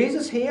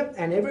 Jesus here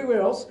and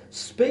everywhere else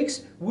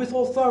speaks with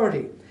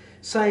authority,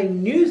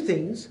 saying new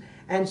things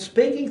and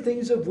speaking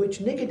things of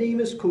which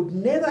Nicodemus could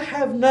never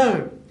have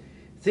known.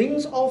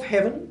 Things of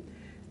heaven,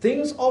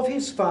 things of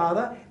his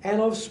Father,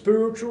 and of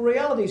spiritual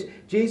realities.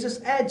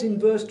 Jesus adds in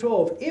verse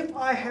 12, if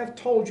I have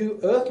told you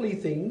earthly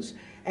things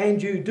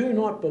and you do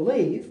not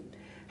believe,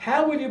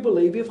 how will you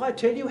believe if I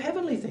tell you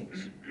heavenly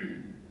things?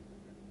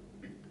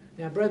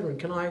 Now, brethren,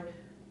 can I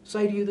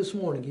say to you this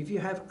morning, if you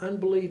have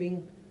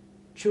unbelieving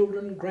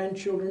children,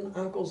 grandchildren,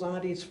 uncles,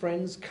 aunties,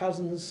 friends,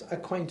 cousins,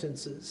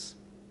 acquaintances,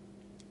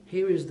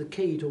 here is the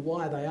key to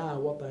why they are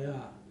what they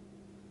are.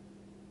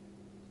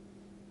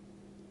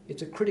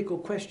 It's a critical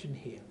question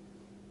here.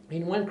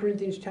 In 1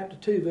 Corinthians chapter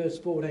 2, verse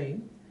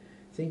 14,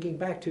 thinking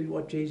back to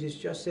what Jesus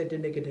just said to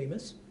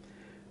Nicodemus,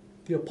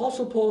 the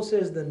Apostle Paul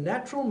says, the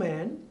natural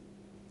man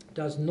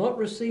does not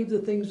receive the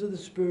things of the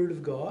Spirit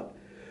of God,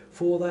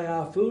 for they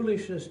are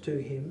foolishness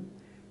to him,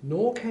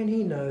 nor can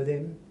he know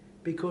them,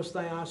 because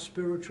they are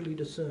spiritually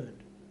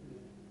discerned.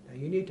 Now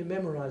you need to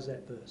memorize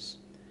that verse.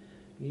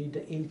 You need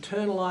to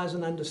internalize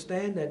and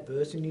understand that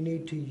verse, and you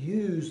need to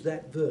use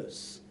that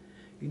verse.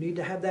 You need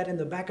to have that in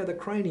the back of the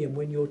cranium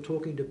when you're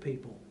talking to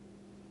people.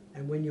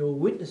 and when you're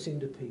witnessing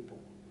to people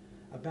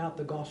about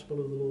the gospel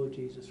of the Lord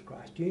Jesus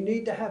Christ, you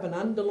need to have an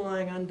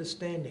underlying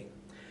understanding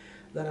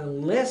that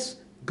unless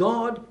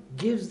God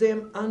gives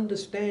them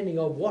understanding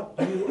of what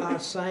you are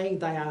saying,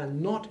 they are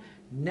not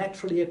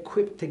naturally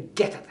equipped to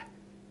get it.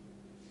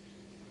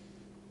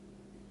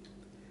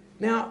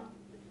 Now,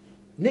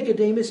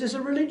 Nicodemus is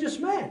a religious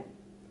man.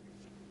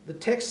 The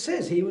text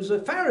says he was a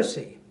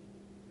Pharisee,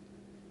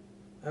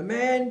 a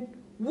man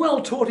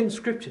well taught in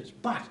scriptures.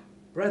 But,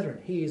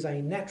 brethren, he is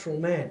a natural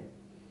man.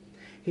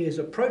 He is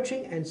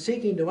approaching and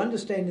seeking to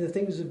understand the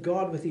things of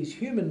God with his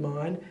human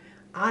mind,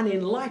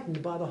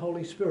 unenlightened by the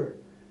Holy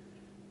Spirit.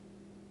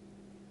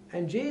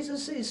 And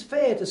Jesus is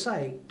fair to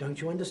say, don't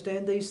you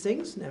understand these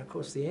things? Now, of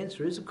course, the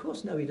answer is, of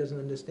course, no, he doesn't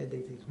understand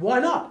these things. Why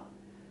not?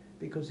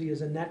 Because he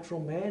is a natural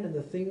man, and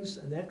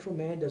a natural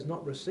man does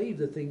not receive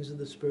the things of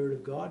the Spirit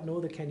of God,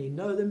 nor can he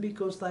know them,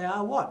 because they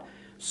are what?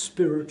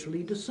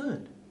 Spiritually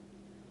discerned.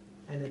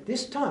 And at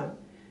this time,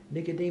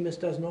 Nicodemus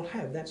does not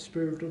have that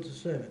spiritual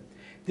discernment.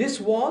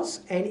 This was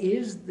and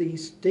is the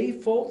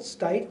default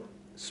state,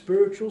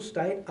 spiritual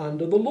state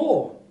under the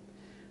law.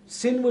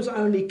 Sin was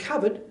only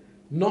covered,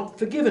 not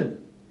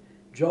forgiven.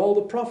 Joel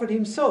the prophet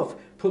himself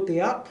put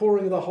the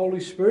outpouring of the Holy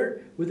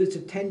Spirit with its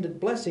attendant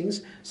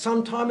blessings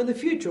sometime in the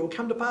future. It will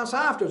come to pass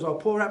afterwards. I'll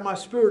pour out my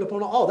Spirit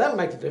upon all. Oh, that'll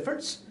make the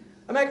difference.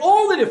 It'll make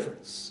all the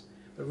difference.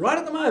 But right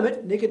at the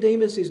moment,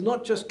 Nicodemus is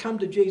not just come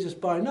to Jesus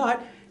by night.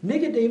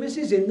 Nicodemus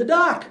is in the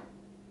dark.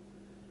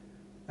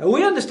 Now,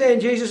 we understand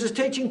Jesus'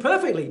 teaching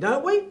perfectly,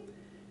 don't we?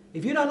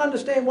 If you don't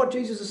understand what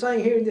Jesus is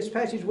saying here in this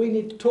passage, we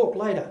need to talk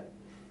later.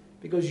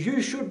 Because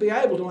you should be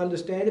able to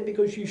understand it,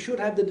 because you should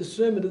have the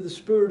discernment of the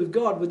Spirit of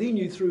God within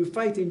you through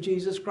faith in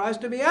Jesus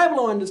Christ to be able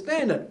to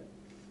understand it.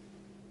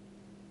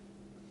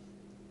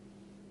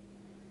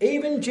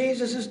 Even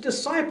Jesus'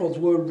 disciples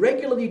were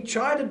regularly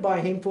chided by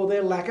him for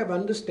their lack of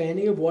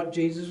understanding of what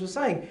Jesus was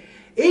saying.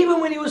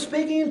 Even when he was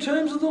speaking in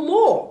terms of the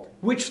law,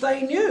 which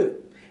they knew.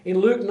 In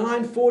Luke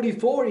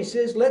 9:44 he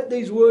says, "Let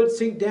these words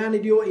sink down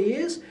into your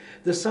ears.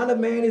 The Son of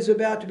Man is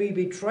about to be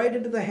betrayed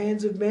into the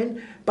hands of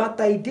men." But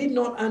they did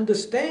not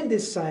understand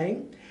this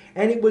saying,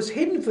 and it was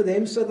hidden for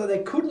them so that they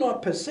could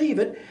not perceive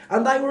it,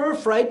 and they were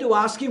afraid to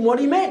ask him what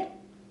he meant.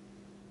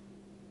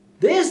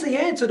 There's the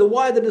answer to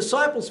why the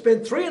disciples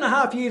spent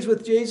 3.5 years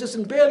with Jesus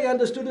and barely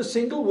understood a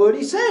single word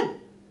he said.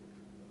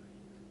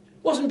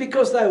 It wasn't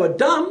because they were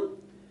dumb.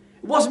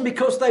 It wasn't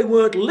because they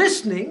weren't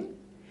listening.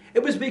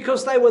 It was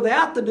because they were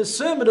without the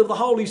discernment of the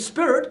Holy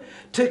Spirit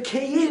to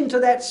key into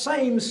that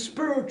same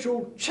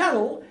spiritual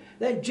channel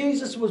that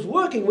Jesus was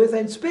working with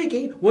and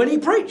speaking when he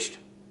preached.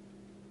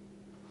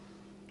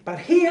 But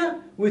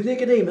here with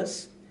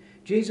Nicodemus,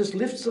 Jesus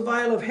lifts the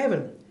veil of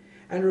heaven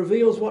and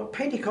reveals what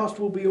Pentecost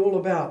will be all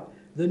about,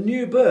 the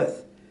new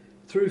birth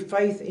through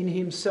faith in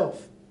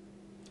himself.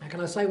 Now, can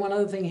I say one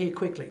other thing here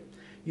quickly?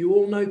 You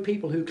all know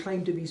people who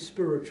claim to be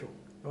spiritual,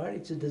 right?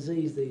 It's a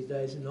disease these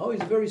days. And, oh,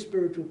 he's a very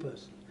spiritual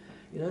person.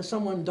 You know,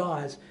 someone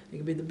dies, it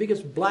can be the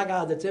biggest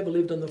blackguard that's ever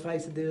lived on the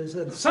face of the earth,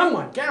 and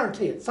someone,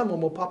 guarantee it, someone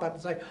will pop up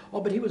and say,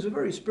 oh, but he was a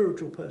very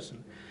spiritual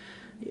person.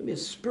 You can be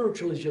as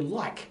spiritual as you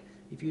like.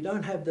 If you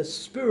don't have the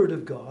Spirit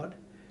of God,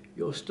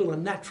 you're still a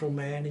natural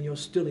man and you're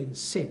still in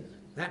sin.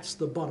 That's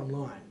the bottom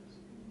line.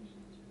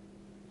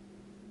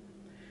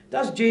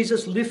 Does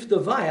Jesus lift the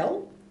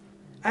veil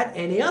at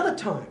any other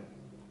time?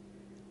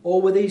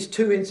 Or were these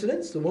two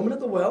incidents, the woman at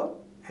the well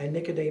and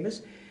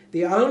Nicodemus,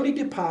 the only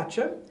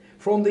departure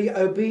from the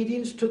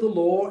obedience to the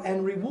law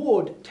and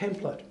reward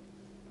template?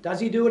 Does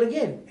he do it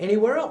again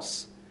anywhere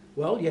else?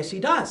 Well, yes, he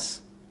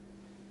does.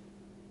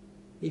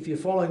 If you're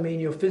following me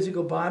in your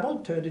physical Bible,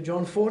 turn to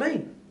John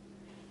 14.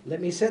 Let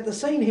me set the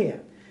scene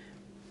here.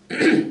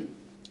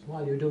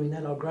 While you're doing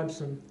that, I'll grab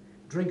some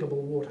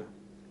drinkable water.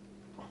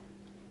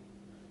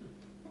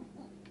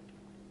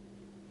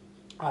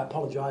 I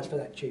apologise for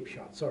that cheap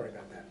shot. Sorry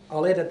about that.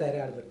 I'll edit that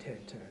out of the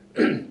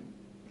turn.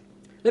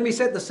 Let me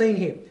set the scene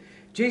here.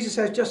 Jesus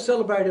has just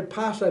celebrated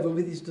Passover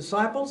with his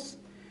disciples.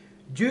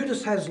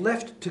 Judas has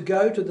left to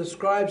go to the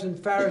scribes and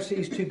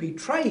Pharisees to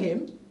betray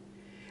him.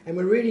 And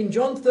we read in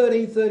John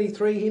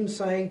 13:33 him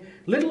saying,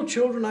 "Little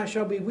children, I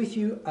shall be with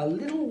you a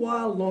little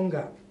while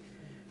longer.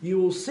 You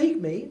will seek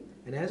me,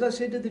 and as I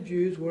said to the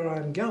Jews, where I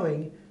am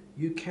going,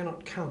 you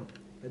cannot come."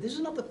 Now, this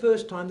is not the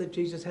first time that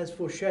Jesus has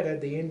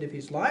foreshadowed the end of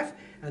his life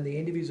and the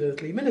end of his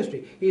earthly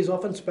ministry. He has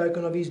often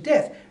spoken of his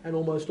death, and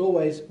almost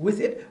always with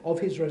it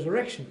of his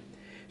resurrection.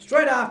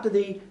 Straight after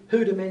the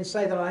 "Who do men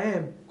say that I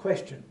am?"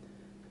 question,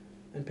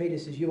 and Peter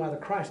says, "You are the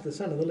Christ, the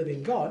Son of the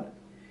living God,"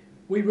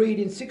 we read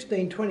in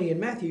 16:20 in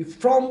Matthew,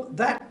 "From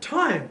that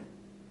time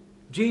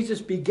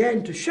Jesus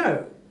began to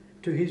show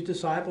to his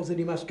disciples that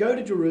he must go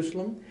to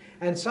Jerusalem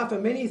and suffer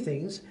many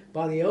things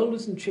by the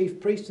elders and chief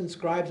priests and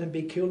scribes and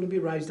be killed and be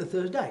raised the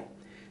third day."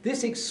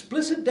 This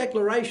explicit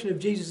declaration of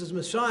Jesus'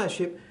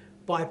 messiahship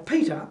by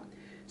Peter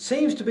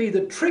seems to be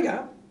the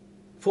trigger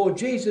for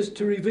Jesus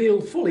to reveal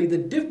fully the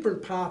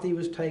different path he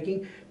was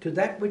taking to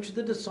that which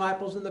the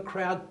disciples and the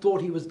crowd thought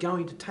he was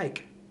going to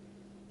take.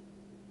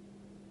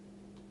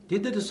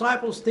 Did the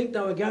disciples think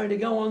they were going to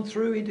go on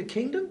through into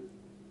kingdom?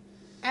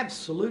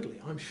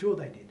 Absolutely, I'm sure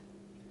they did.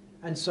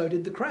 And so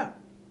did the crowd.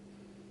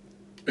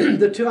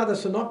 The two other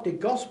synoptic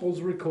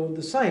gospels record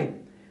the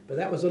same, but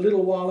that was a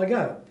little while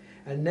ago.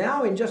 And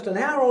now in just an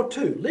hour or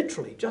two,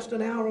 literally just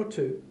an hour or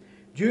two,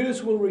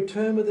 Judas will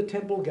return with the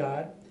temple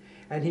guard,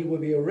 and he will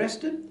be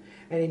arrested,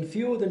 and in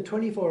fewer than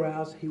 24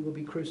 hours he will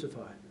be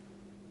crucified.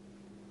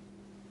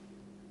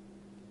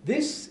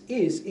 This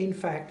is, in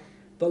fact,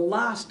 the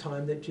last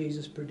time that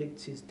Jesus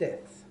predicts his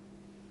death.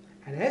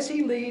 And as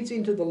he leads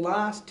into the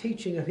last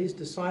teaching of his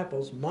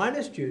disciples,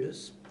 minus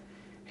Judas,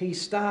 he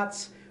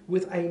starts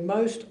with a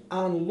most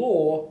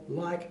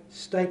unlaw-like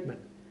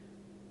statement.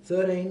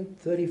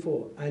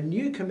 13:34, a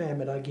new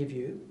commandment I give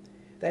you,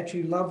 that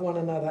you love one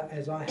another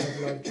as I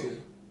have loved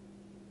you.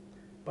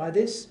 By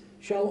this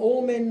shall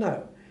all men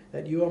know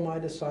that you are my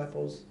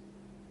disciples,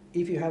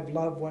 if you have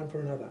love one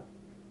for another.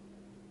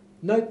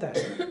 Note that,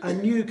 a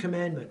new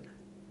commandment.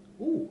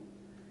 Ooh,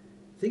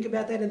 think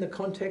about that in the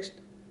context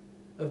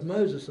of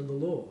Moses and the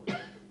law.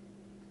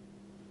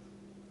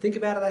 Think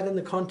about that in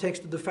the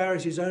context of the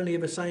Pharisees only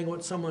ever saying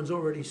what someone's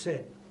already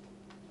said.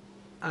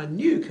 A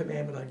new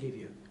commandment I give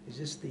you. Is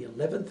this the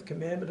 11th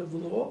commandment of the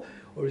law,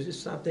 or is this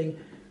something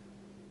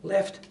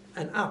left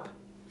and up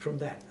from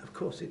that? Of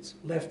course, it's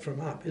left from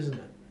up, isn't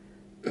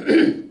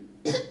it?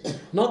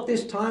 Not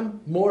this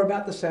time more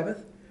about the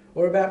Sabbath,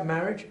 or about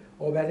marriage,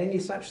 or about any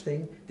such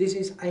thing. This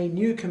is a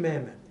new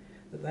commandment,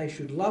 that they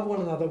should love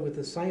one another with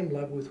the same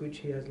love with which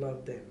he has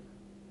loved them.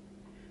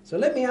 So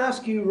let me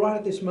ask you right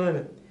at this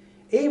moment,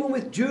 even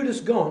with Judas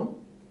gone,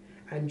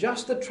 and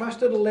just the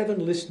trusted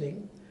 11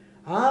 listening,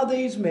 are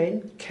these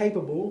men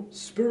capable,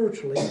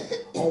 spiritually,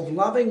 of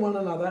loving one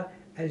another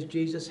as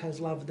Jesus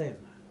has loved them?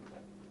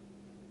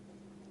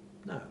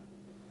 No.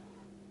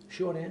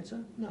 Short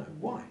answer, no.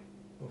 Why?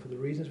 Well, for the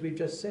reasons we've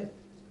just said.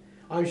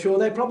 I'm sure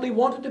they probably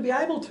wanted to be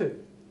able to.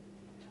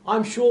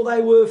 I'm sure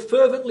they were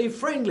fervently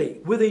friendly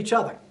with each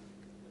other.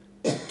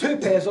 Two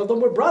pairs of them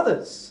were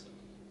brothers.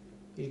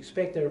 You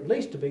expect there at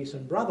least to be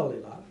some brotherly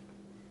love.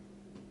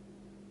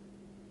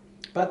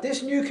 But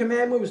this new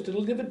commandment was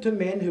delivered to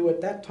men who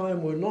at that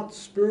time were not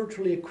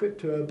spiritually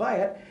equipped to obey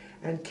it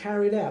and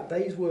carried out.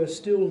 These were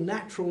still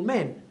natural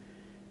men,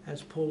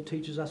 as Paul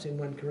teaches us in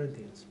 1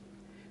 Corinthians.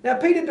 Now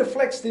Peter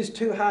deflects this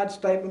too hard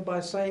statement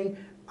by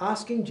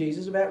asking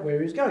Jesus about where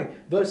he's going.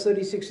 Verse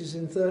 36 is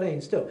in 13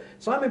 still.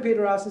 Simon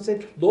Peter asked and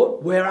said,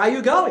 Lord, where are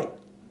you going?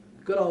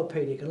 Good old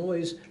Peter. You can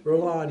always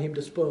rely on him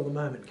to spoil the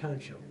moment,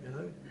 can't you? You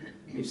know,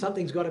 if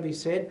something's got to be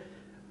said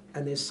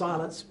and there's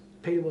silence,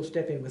 Peter will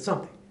step in with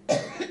something.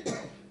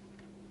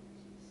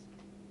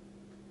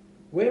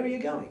 Where are you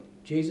going?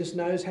 Jesus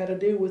knows how to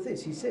deal with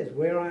this. He says,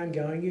 where I am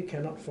going, you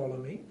cannot follow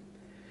me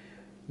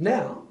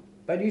now,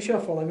 but you shall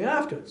follow me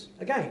afterwards.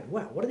 Again,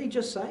 wow, what did he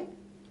just say?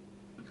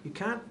 You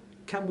can't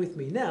come with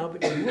me now,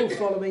 but you will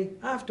follow me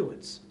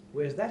afterwards.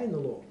 Where's that in the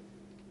law?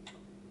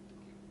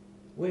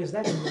 Where's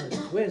that in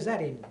Moses? Where's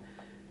that in?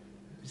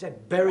 Is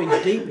that buried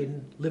deep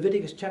in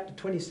Leviticus chapter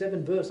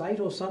 27, verse 8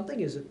 or something?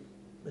 Is it?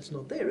 It's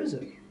not there, is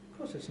it? Of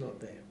course it's not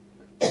there.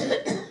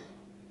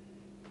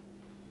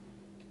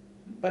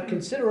 But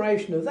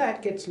consideration of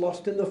that gets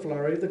lost in the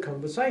flurry of the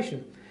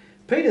conversation.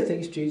 Peter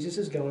thinks Jesus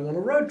is going on a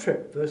road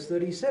trip. Verse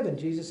 37,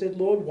 Jesus said,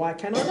 Lord, why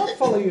can I not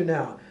follow you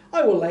now?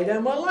 I will lay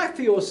down my life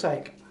for your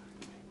sake.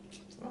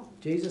 Well,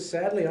 Jesus,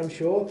 sadly, I'm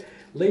sure,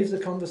 leaves the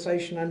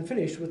conversation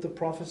unfinished with the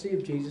prophecy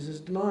of Jesus'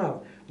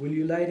 denial. Will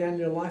you lay down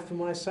your life for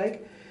my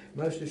sake?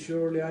 Most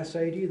assuredly I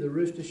say to you, the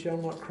rooster shall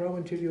not crow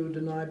until you have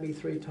denied me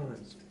 3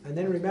 times. And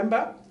then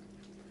remember,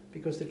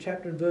 because the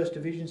chapter and verse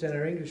divisions in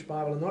our English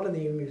Bible are not in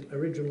the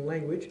original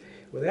language,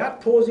 without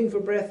pausing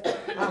for breath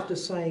after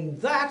saying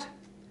that,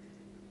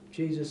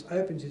 Jesus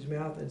opens his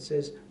mouth and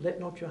says, let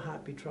not your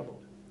heart be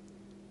troubled.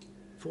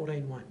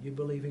 14:1, you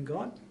believe in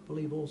God?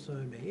 Believe also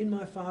in me. In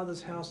my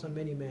Father's house are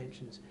many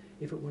mansions.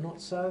 If it were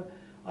not so,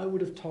 I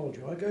would have told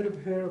you. I go to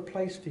prepare a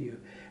place for you.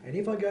 And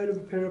if I go to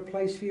prepare a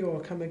place for you, I'll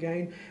come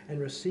again and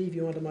receive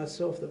you unto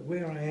myself, that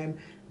where I am,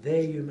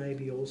 there you may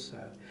be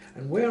also.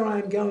 And where I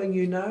am going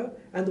you know,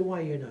 and the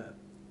way you know.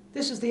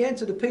 This is the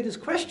answer to Peter's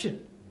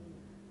question.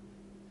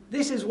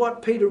 This is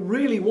what Peter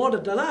really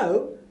wanted to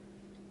know,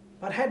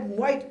 but hadn't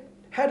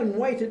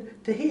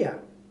waited to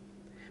hear.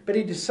 But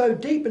it is so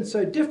deep and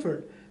so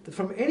different that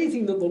from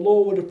anything that the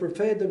law would have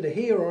prepared them to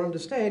hear or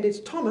understand, it's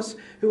Thomas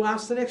who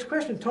asks the next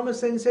question.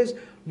 Thomas then says,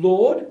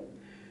 Lord,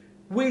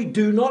 we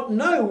do not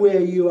know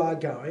where you are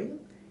going.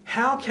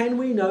 How can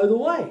we know the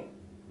way?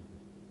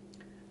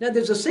 Now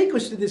there's a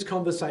sequence to this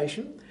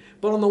conversation,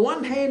 but on the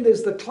one hand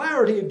there's the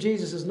clarity of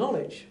Jesus'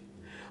 knowledge.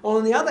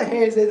 On the other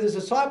hand, there's the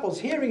disciples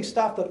hearing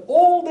stuff that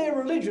all their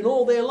religion,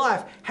 all their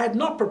life had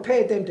not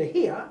prepared them to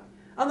hear,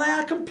 and they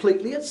are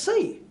completely at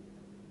sea.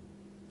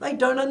 They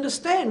don't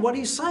understand what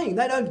he's saying.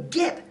 They don't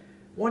get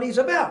what he's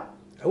about.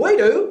 We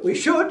do. We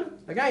should.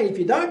 Again, if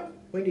you don't,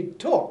 we need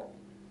to talk.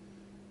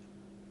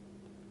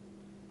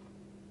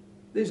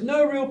 There's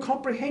no real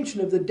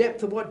comprehension of the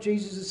depth of what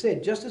Jesus has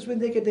said, just as with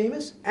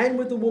Nicodemus and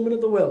with the woman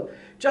at the well.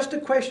 Just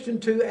a question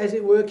to, as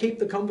it were, keep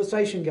the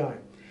conversation going.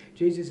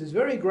 Jesus is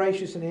very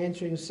gracious in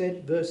answering,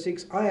 said, verse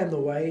 6, I am the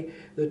way,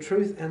 the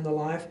truth and the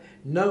life.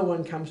 No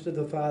one comes to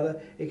the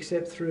Father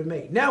except through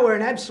me. Now we're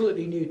in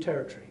absolutely new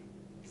territory.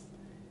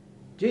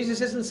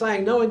 Jesus isn't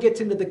saying no one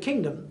gets into the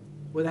kingdom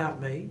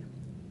without me.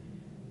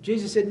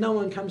 Jesus said no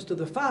one comes to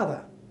the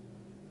Father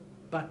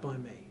but by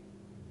me.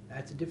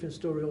 That's a different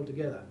story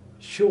altogether.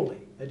 Surely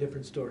a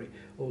different story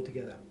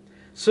altogether.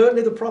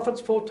 Certainly the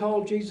prophets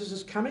foretold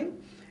Jesus'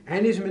 coming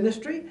and his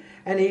ministry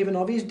and even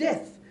of his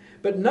death.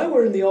 But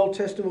nowhere in the Old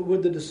Testament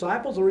would the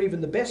disciples or even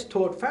the best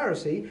taught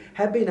Pharisee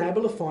have been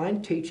able to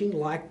find teaching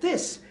like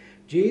this.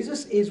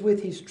 Jesus is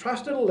with his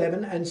trusted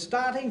 11, and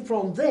starting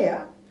from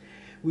there,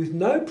 with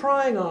no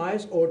prying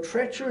eyes or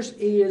treacherous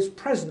ears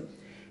present,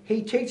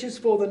 he teaches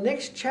for the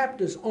next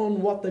chapters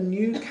on what the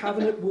new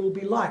covenant will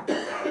be like,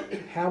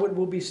 how it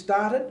will be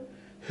started,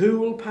 who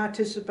will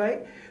participate,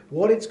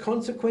 what its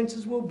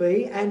consequences will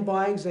be, and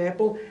by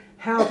example,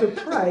 how to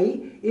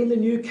pray in the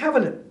new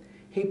covenant.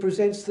 He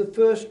presents the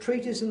first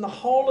treatise in the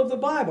whole of the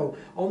Bible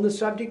on the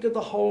subject of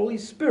the Holy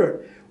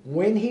Spirit,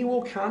 when he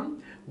will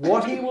come,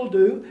 what he will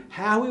do,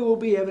 how he will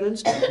be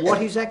evidenced, what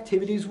his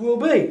activities will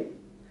be.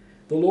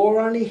 The law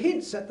only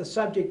hints at the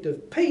subject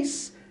of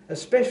peace,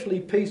 especially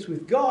peace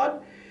with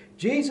God.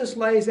 Jesus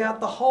lays out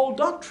the whole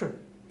doctrine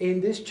in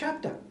this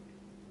chapter.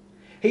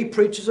 He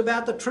preaches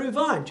about the true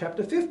vine,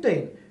 chapter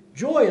 15,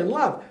 joy and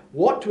love,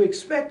 what to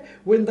expect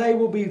when they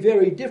will be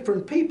very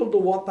different people to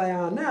what they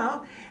are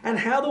now, and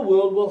how the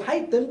world will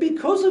hate them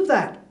because of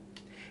that.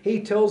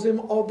 He tells them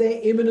of their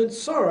imminent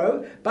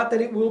sorrow, but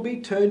that it will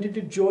be turned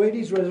into joy at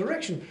his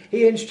resurrection.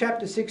 He ends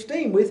chapter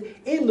 16 with,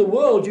 in the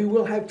world you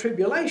will have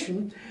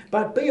tribulation,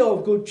 but be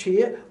of good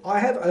cheer, I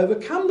have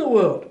overcome the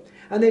world.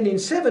 And then in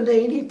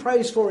 17 he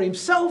prays for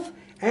himself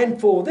and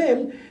for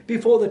them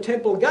before the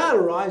temple guard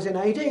arrives in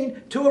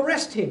 18 to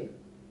arrest him.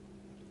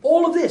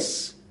 All of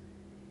this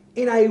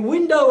in a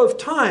window of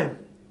time,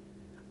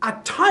 a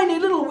tiny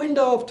little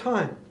window of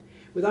time,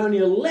 with only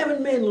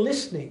 11 men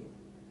listening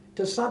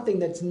to something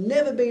that's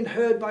never been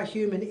heard by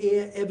human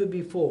ear ever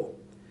before.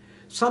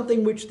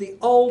 Something which the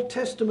Old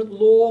Testament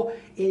law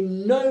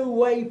in no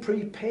way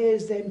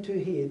prepares them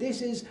to hear.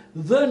 This is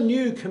the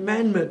new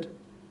commandment.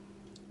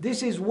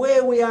 This is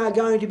where we are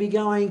going to be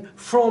going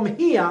from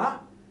here,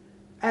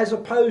 as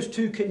opposed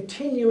to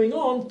continuing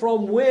on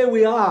from where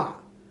we are.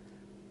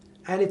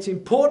 And it's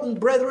important,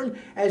 brethren,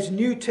 as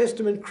New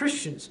Testament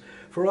Christians,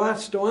 for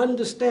us to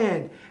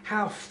understand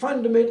how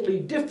fundamentally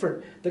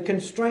different the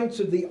constraints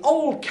of the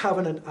Old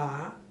Covenant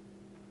are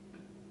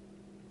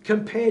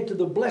compared to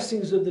the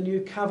blessings of the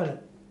New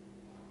Covenant.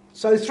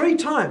 So 3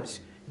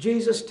 times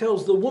Jesus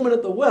tells the woman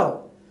at the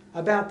well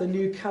about the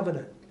New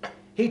Covenant.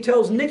 He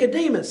tells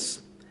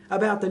Nicodemus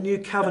about the New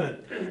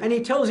Covenant. And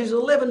he tells his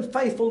 11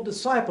 faithful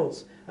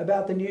disciples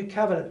about the New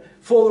Covenant.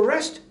 For the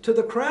rest, to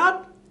the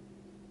crowd,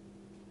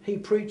 he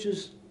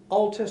preaches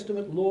Old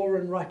Testament law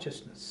and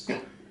righteousness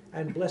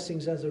and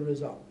blessings as a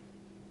result.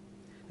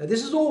 Now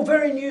this is all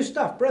very new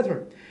stuff,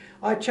 brethren.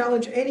 I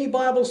challenge any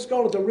Bible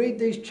scholar to read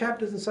these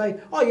chapters and say,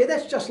 oh yeah,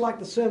 that's just like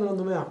the Sermon on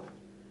the Mount.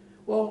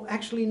 Well,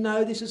 actually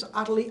no, this is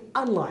utterly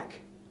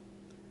unlike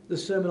the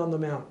Sermon on the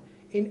Mount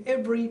in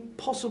every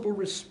possible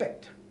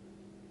respect.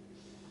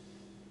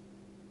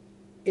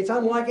 It's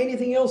unlike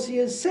anything else he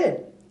has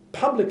said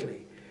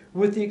publicly,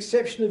 with the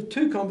exception of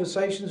 2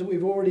 conversations that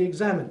we've already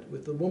examined,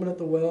 with the woman at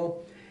the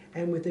well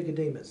and with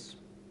Nicodemus.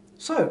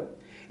 So,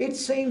 it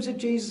seems that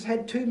Jesus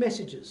had 2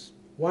 messages,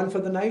 one for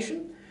the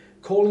nation,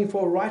 calling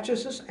for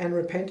righteousness and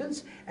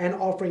repentance and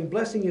offering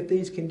blessing if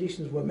these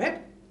conditions were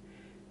met,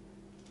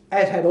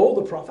 as had all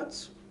the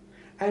prophets,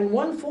 and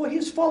one for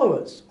his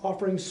followers,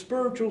 offering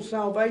spiritual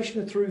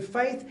salvation through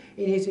faith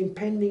in his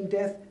impending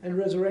death and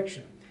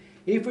resurrection.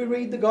 If we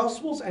read the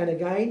Gospels, and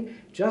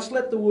again, just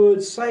let the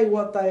words say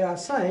what they are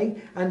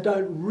saying and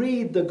don't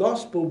read the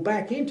Gospel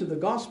back into the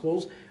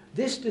Gospels,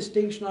 this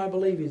distinction, I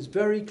believe, is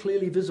very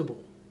clearly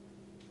visible.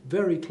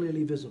 Very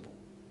clearly visible.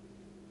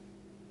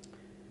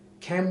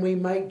 Can we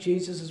make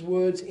Jesus'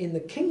 words in the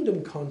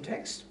kingdom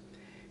context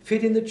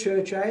fit in the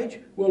church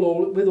age with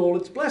all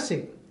its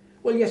blessing?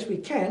 Well, yes, we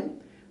can,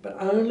 but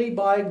only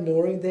by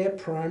ignoring their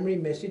primary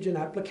message and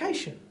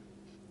application.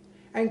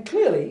 And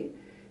clearly,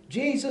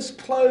 Jesus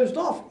closed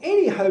off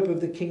any hope of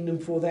the kingdom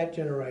for that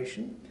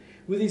generation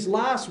with his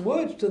last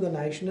words to the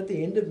nation at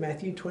the end of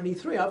Matthew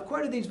 23. I've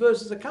quoted these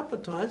verses a couple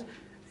of times.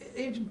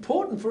 It's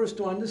important for us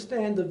to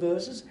understand the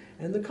verses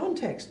and the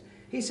context.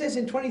 He says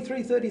in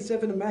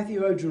 23:37 of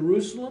Matthew, O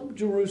Jerusalem,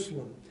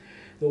 Jerusalem,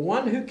 the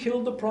one who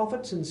killed the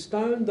prophets and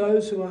stoned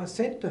those who are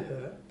sent to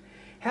her,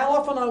 how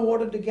often I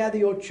wanted to gather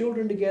your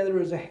children together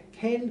as a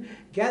hen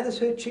gathers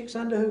her chicks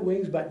under her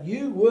wings, but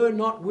you were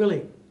not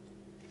willing.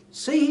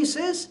 See, he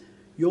says,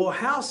 your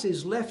house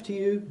is left to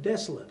you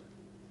desolate.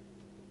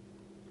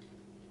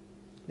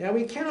 Now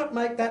we cannot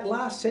make that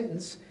last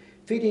sentence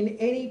fit in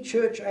any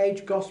church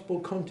age gospel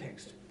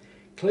context.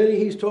 Clearly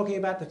he's talking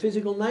about the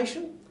physical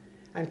nation,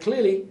 and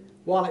clearly,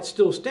 while it's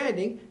still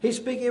standing, he's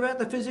speaking about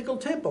the physical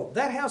temple.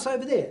 That house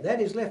over there, that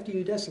is left to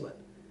you desolate.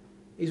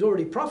 He's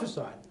already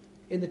prophesied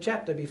in the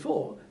chapter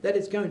before that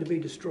it's going to be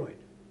destroyed.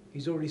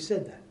 He's already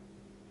said that.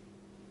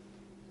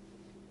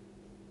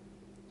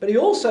 But he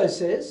also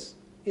says,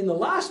 in the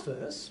last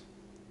verse,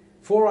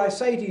 "For I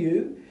say to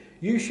you,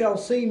 you shall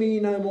see me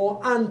no more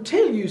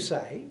until you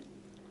say,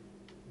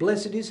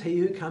 blessed is he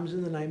who comes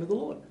in the name of the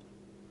Lord."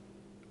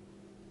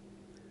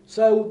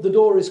 So the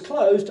door is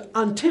closed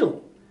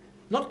until.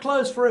 Not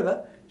closed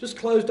forever, just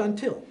closed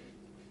until.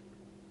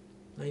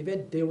 Now you've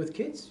had to deal with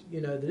kids, you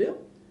know the deal.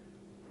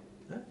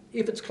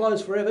 If it's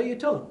closed forever, you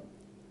tell them.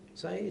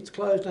 Say, it's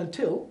closed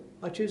until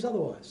I choose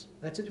otherwise.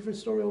 That's a different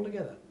story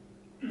altogether.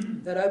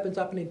 That opens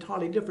up an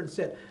entirely different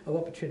set of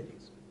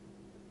opportunities.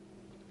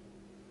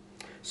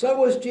 So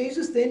was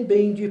Jesus then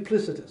being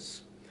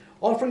duplicitous,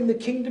 offering the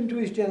kingdom to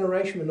his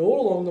generation when all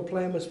along the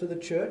plan was for the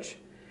church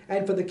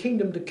and for the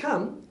kingdom to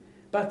come,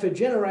 but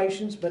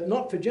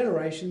not for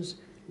generations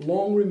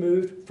long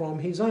removed from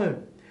his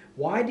own?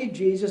 Why did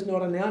Jesus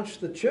not announce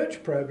the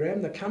church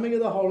program, the coming of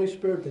the Holy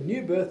Spirit, the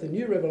new birth, the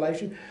new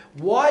revelation?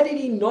 Why did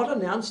he not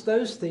announce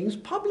those things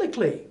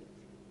publicly?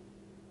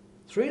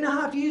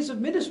 3.5 years of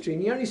ministry,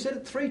 and he only said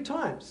it 3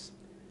 times.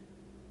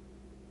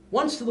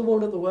 Once to the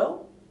woman at the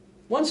well,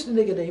 once to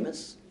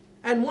Nicodemus,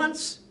 and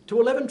once to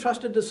 11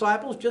 trusted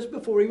disciples just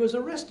before he was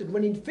arrested,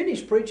 when he'd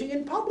finished preaching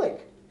in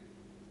public.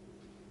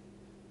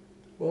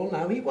 Well,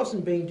 no, he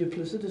wasn't being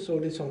duplicitous or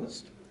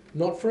dishonest.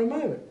 Not for a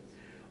moment.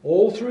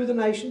 All through the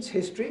nation's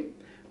history,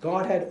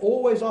 God had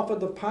always offered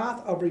the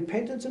path of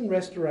repentance and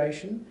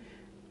restoration,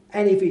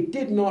 and if it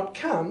did not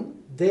come,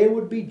 there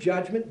would be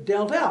judgment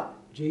dealt out.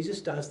 Jesus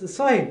does the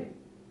same.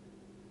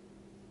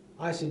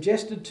 I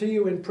suggested to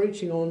you in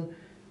preaching on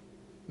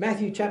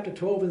Matthew chapter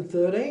 12 and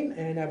 13,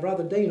 and our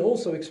brother Dean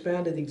also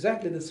expounded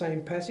exactly the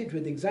same passage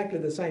with exactly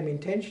the same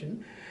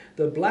intention.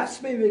 The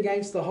blasphemy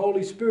against the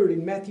Holy Spirit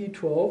in Matthew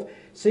 12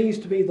 seems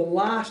to be the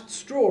last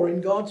straw in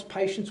God's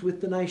patience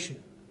with the nation.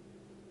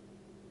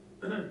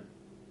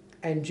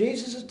 And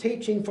Jesus'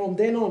 teaching from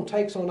then on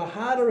takes on a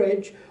harder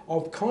edge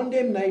of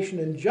condemnation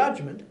and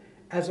judgment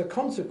as a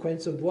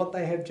consequence of what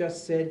they have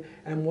just said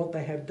and what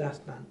they have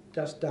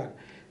just done.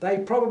 They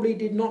probably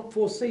did not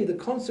foresee the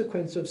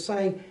consequence of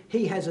saying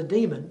he has a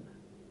demon,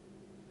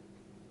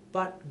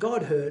 but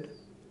God heard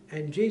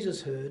and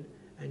Jesus heard,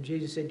 and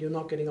Jesus said, you're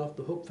not getting off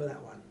the hook for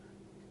that one.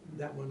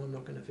 That one I'm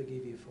not going to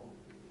forgive you for.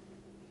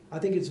 I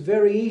think it's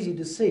very easy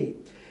to see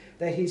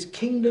that his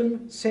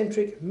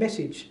kingdom-centric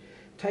message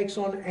takes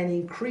on an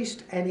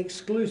increased and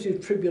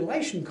exclusive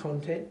tribulation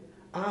content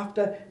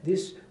after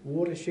this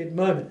watershed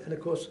moment. And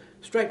of course,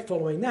 straight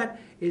following that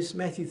is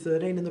Matthew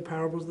 13 and the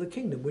parables of the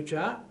kingdom, which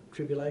are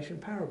tribulation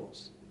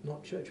parables,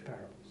 not church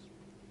parables.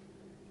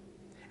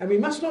 And we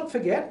must not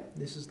forget,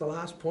 this is the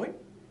last point,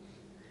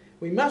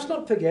 we must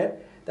not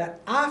forget that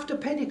after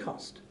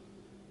Pentecost,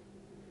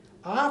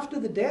 after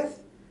the death,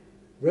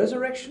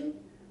 resurrection,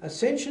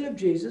 ascension of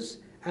Jesus,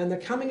 and the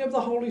coming of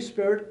the Holy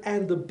Spirit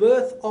and the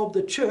birth of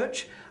the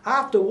church,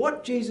 after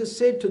what Jesus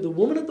said to the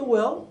woman at the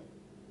well,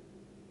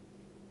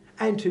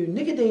 and to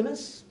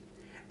Nicodemus,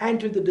 and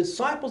to the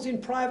disciples in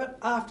private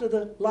after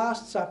the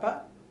Last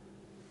Supper,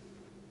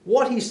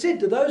 what he said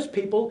to those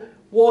people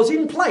was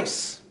in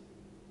place.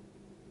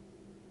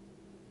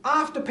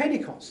 After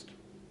Pentecost,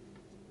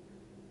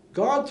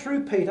 God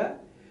through Peter,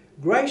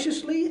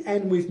 graciously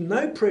and with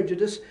no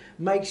prejudice,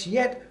 makes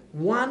yet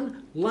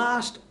one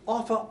last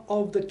offer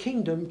of the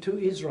kingdom to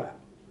Israel.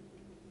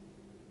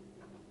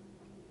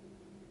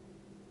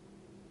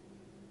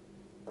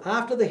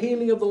 After the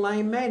healing of the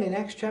lame man in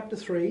Acts chapter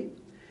 3,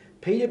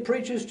 Peter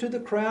preaches to the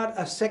crowd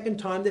a second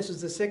time. This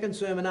is the second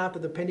sermon after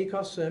the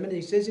Pentecost sermon.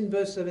 He says in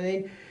verse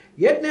 17,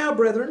 "Yet now,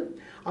 brethren,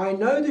 I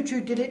know that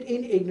you did it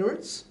in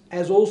ignorance,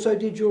 as also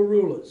did your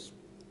rulers.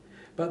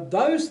 But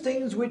those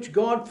things which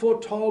God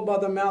foretold by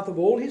the mouth of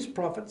all his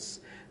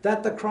prophets,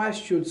 that the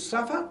Christ should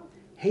suffer,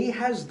 he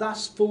has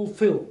thus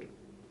fulfilled.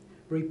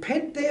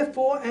 Repent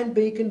therefore and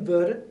be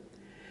converted,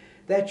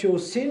 that your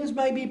sins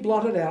may be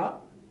blotted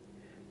out,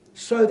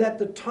 so that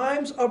the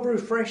times of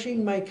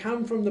refreshing may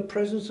come from the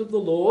presence of the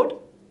Lord."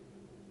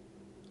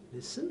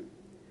 Listen.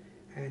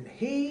 "And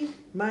he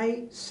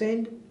may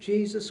send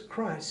Jesus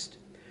Christ,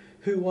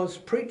 who was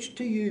preached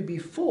to you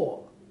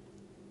before,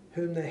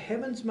 whom the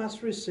heavens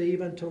must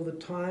receive until the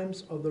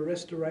times of the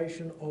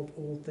restoration of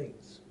all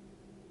things."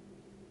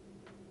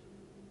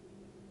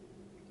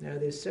 Now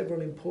there's several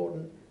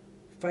important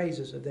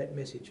phases of that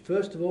message.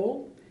 First of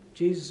all,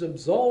 Jesus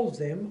absolves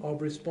them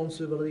of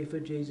responsibility for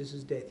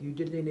Jesus' death. You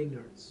did it in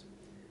ignorance.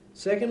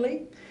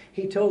 Secondly,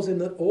 he tells them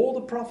that all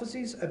the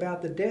prophecies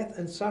about the death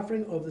and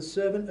suffering of the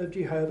servant of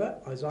Jehovah,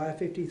 Isaiah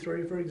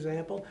 53 for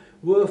example,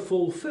 were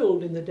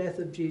fulfilled in the death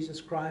of Jesus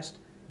Christ,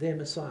 their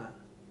Messiah.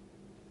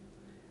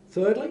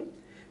 Thirdly,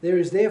 there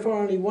is therefore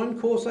only one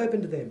course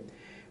open to them: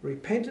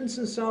 repentance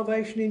and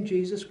salvation in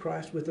Jesus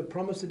Christ, with the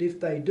promise that if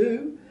they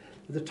do,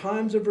 the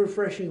times of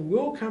refreshing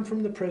will come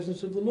from the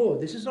presence of the Lord.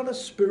 This is not a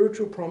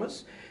spiritual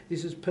promise.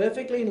 This is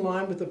perfectly in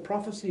line with the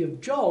prophecy of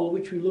Joel,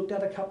 which we looked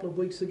at a couple of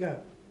weeks ago.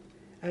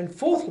 And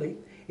fourthly,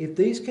 if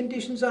these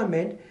conditions are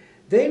met,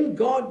 then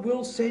God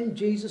will send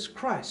Jesus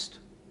Christ.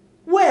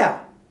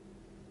 Where?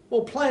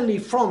 Well, plainly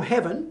from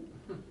heaven.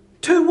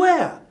 To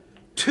where?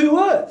 to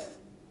earth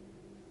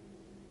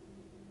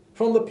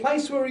from the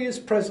place where he is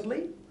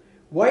presently,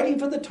 waiting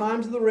for the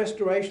times of the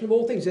restoration of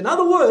all things. In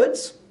other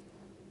words,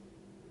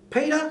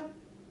 Peter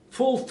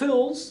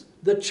fulfills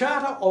the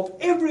charter of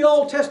every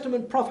Old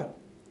Testament prophet.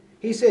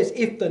 He says,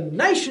 if the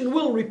nation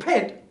will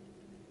repent,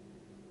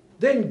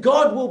 then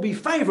God will be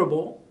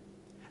favourable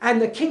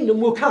and the kingdom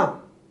will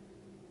come.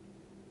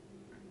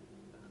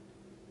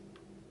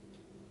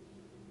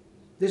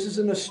 This is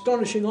an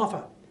astonishing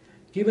offer,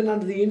 given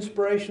under the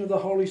inspiration of the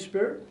Holy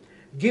Spirit,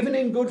 given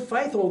in good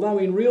faith, although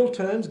in real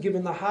terms,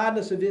 given the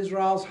hardness of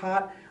Israel's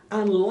heart,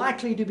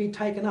 unlikely to be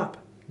taken up.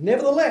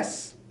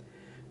 Nevertheless,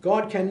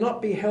 God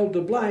cannot be held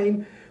to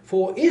blame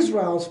for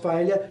Israel's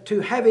failure to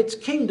have its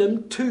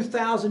kingdom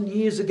 2,000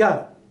 years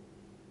ago.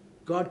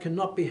 God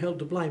cannot be held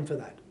to blame for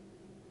that.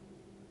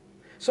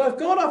 So if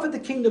God offered the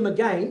kingdom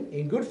again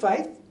in good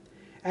faith,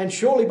 and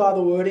surely by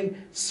the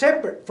wording,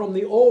 separate from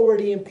the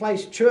already in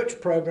place church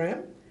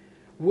program,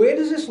 where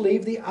does this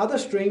leave the other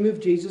stream of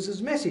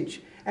Jesus'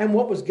 message and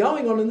what was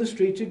going on in the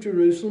streets of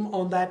Jerusalem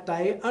on that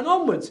day and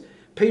onwards?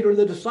 Peter and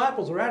the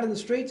disciples are out in the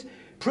streets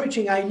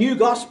preaching a new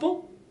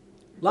gospel,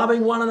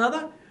 loving one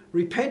another,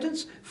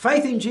 repentance,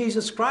 faith in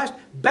Jesus Christ,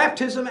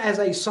 baptism as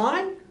a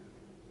sign.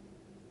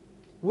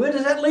 Where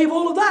does that leave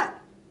all of that?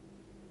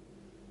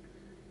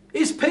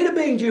 Is Peter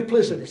being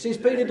duplicitous? Is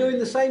Peter doing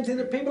the same thing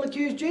that people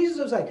accuse Jesus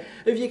of saying?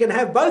 If you can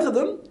have both of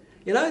them,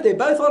 you know, they're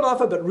both on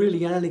offer, but really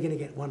you're only going to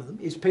get one of them.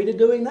 Is Peter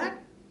doing that?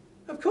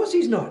 Of course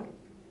he's not.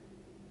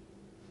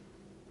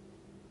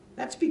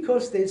 That's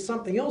because there's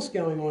something else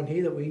going on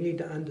here that we need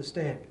to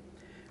understand.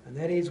 And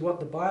that is what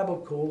the Bible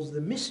calls the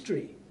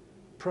mystery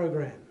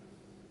program.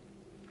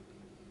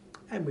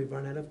 And we've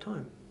run out of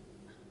time.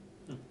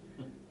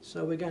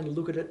 So we're going to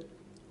look at it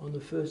on the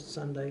first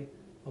Sunday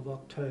of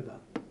October.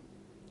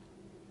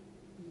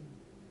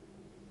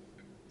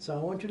 So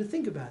I want you to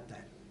think about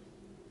that.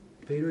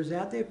 Peter is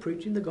out there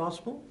preaching the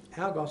gospel,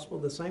 our gospel,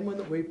 the same one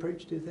that we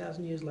preached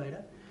 2,000 years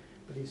later.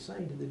 But he's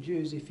saying to the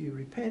Jews, if you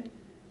repent,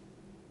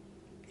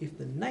 if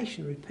the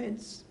nation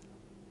repents,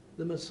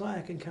 the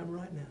Messiah can come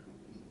right now.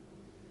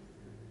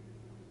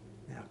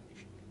 Now,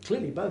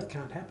 clearly both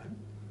can't happen,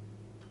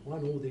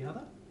 one or the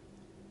other.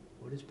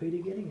 What is Peter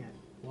getting at?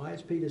 Why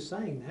is Peter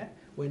saying that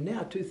when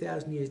now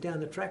 2,000 years down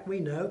the track we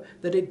know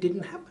that it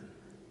didn't happen?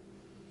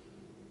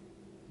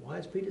 Why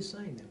is Peter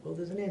saying that? Well,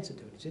 there's an answer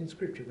to it. It's in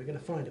Scripture. We're going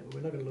to find it, but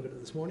we're not going to look at it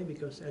this morning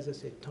because, as I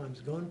said,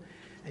 time's gone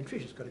and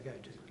Trish's got to go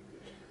too.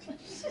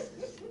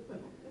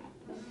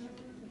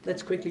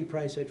 Let's quickly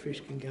pray so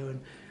Trish can go and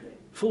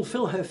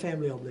fulfill her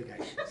family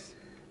obligations.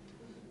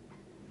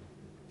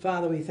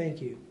 Father, we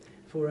thank you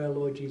for our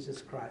Lord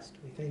Jesus Christ.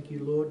 We thank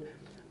you, Lord,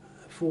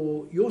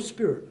 for your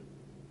Spirit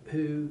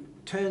who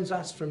turns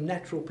us from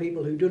natural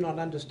people who do not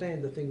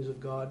understand the things of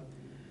God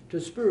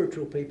to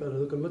spiritual people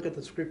who can look at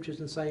the Scriptures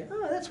and say,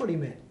 oh, that's what he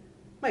meant.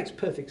 Makes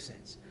perfect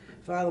sense.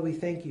 Father, we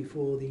thank you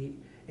for the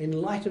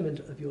enlightenment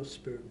of your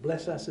Spirit.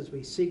 Bless us as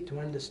we seek to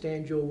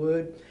understand your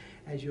word,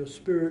 as your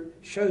Spirit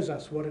shows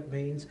us what it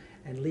means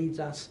and leads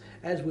us,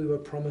 as we were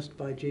promised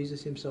by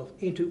Jesus himself,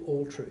 into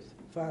all truth.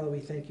 Father, we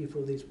thank you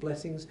for these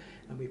blessings,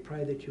 and we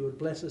pray that you would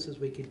bless us as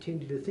we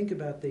continue to think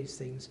about these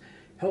things.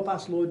 Help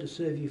us, Lord, to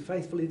serve you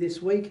faithfully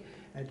this week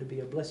and to be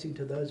a blessing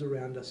to those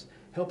around us.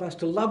 Help us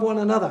to love one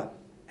another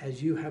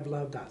as you have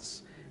loved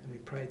us. And we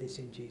pray this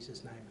in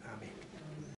Jesus' name. Amen.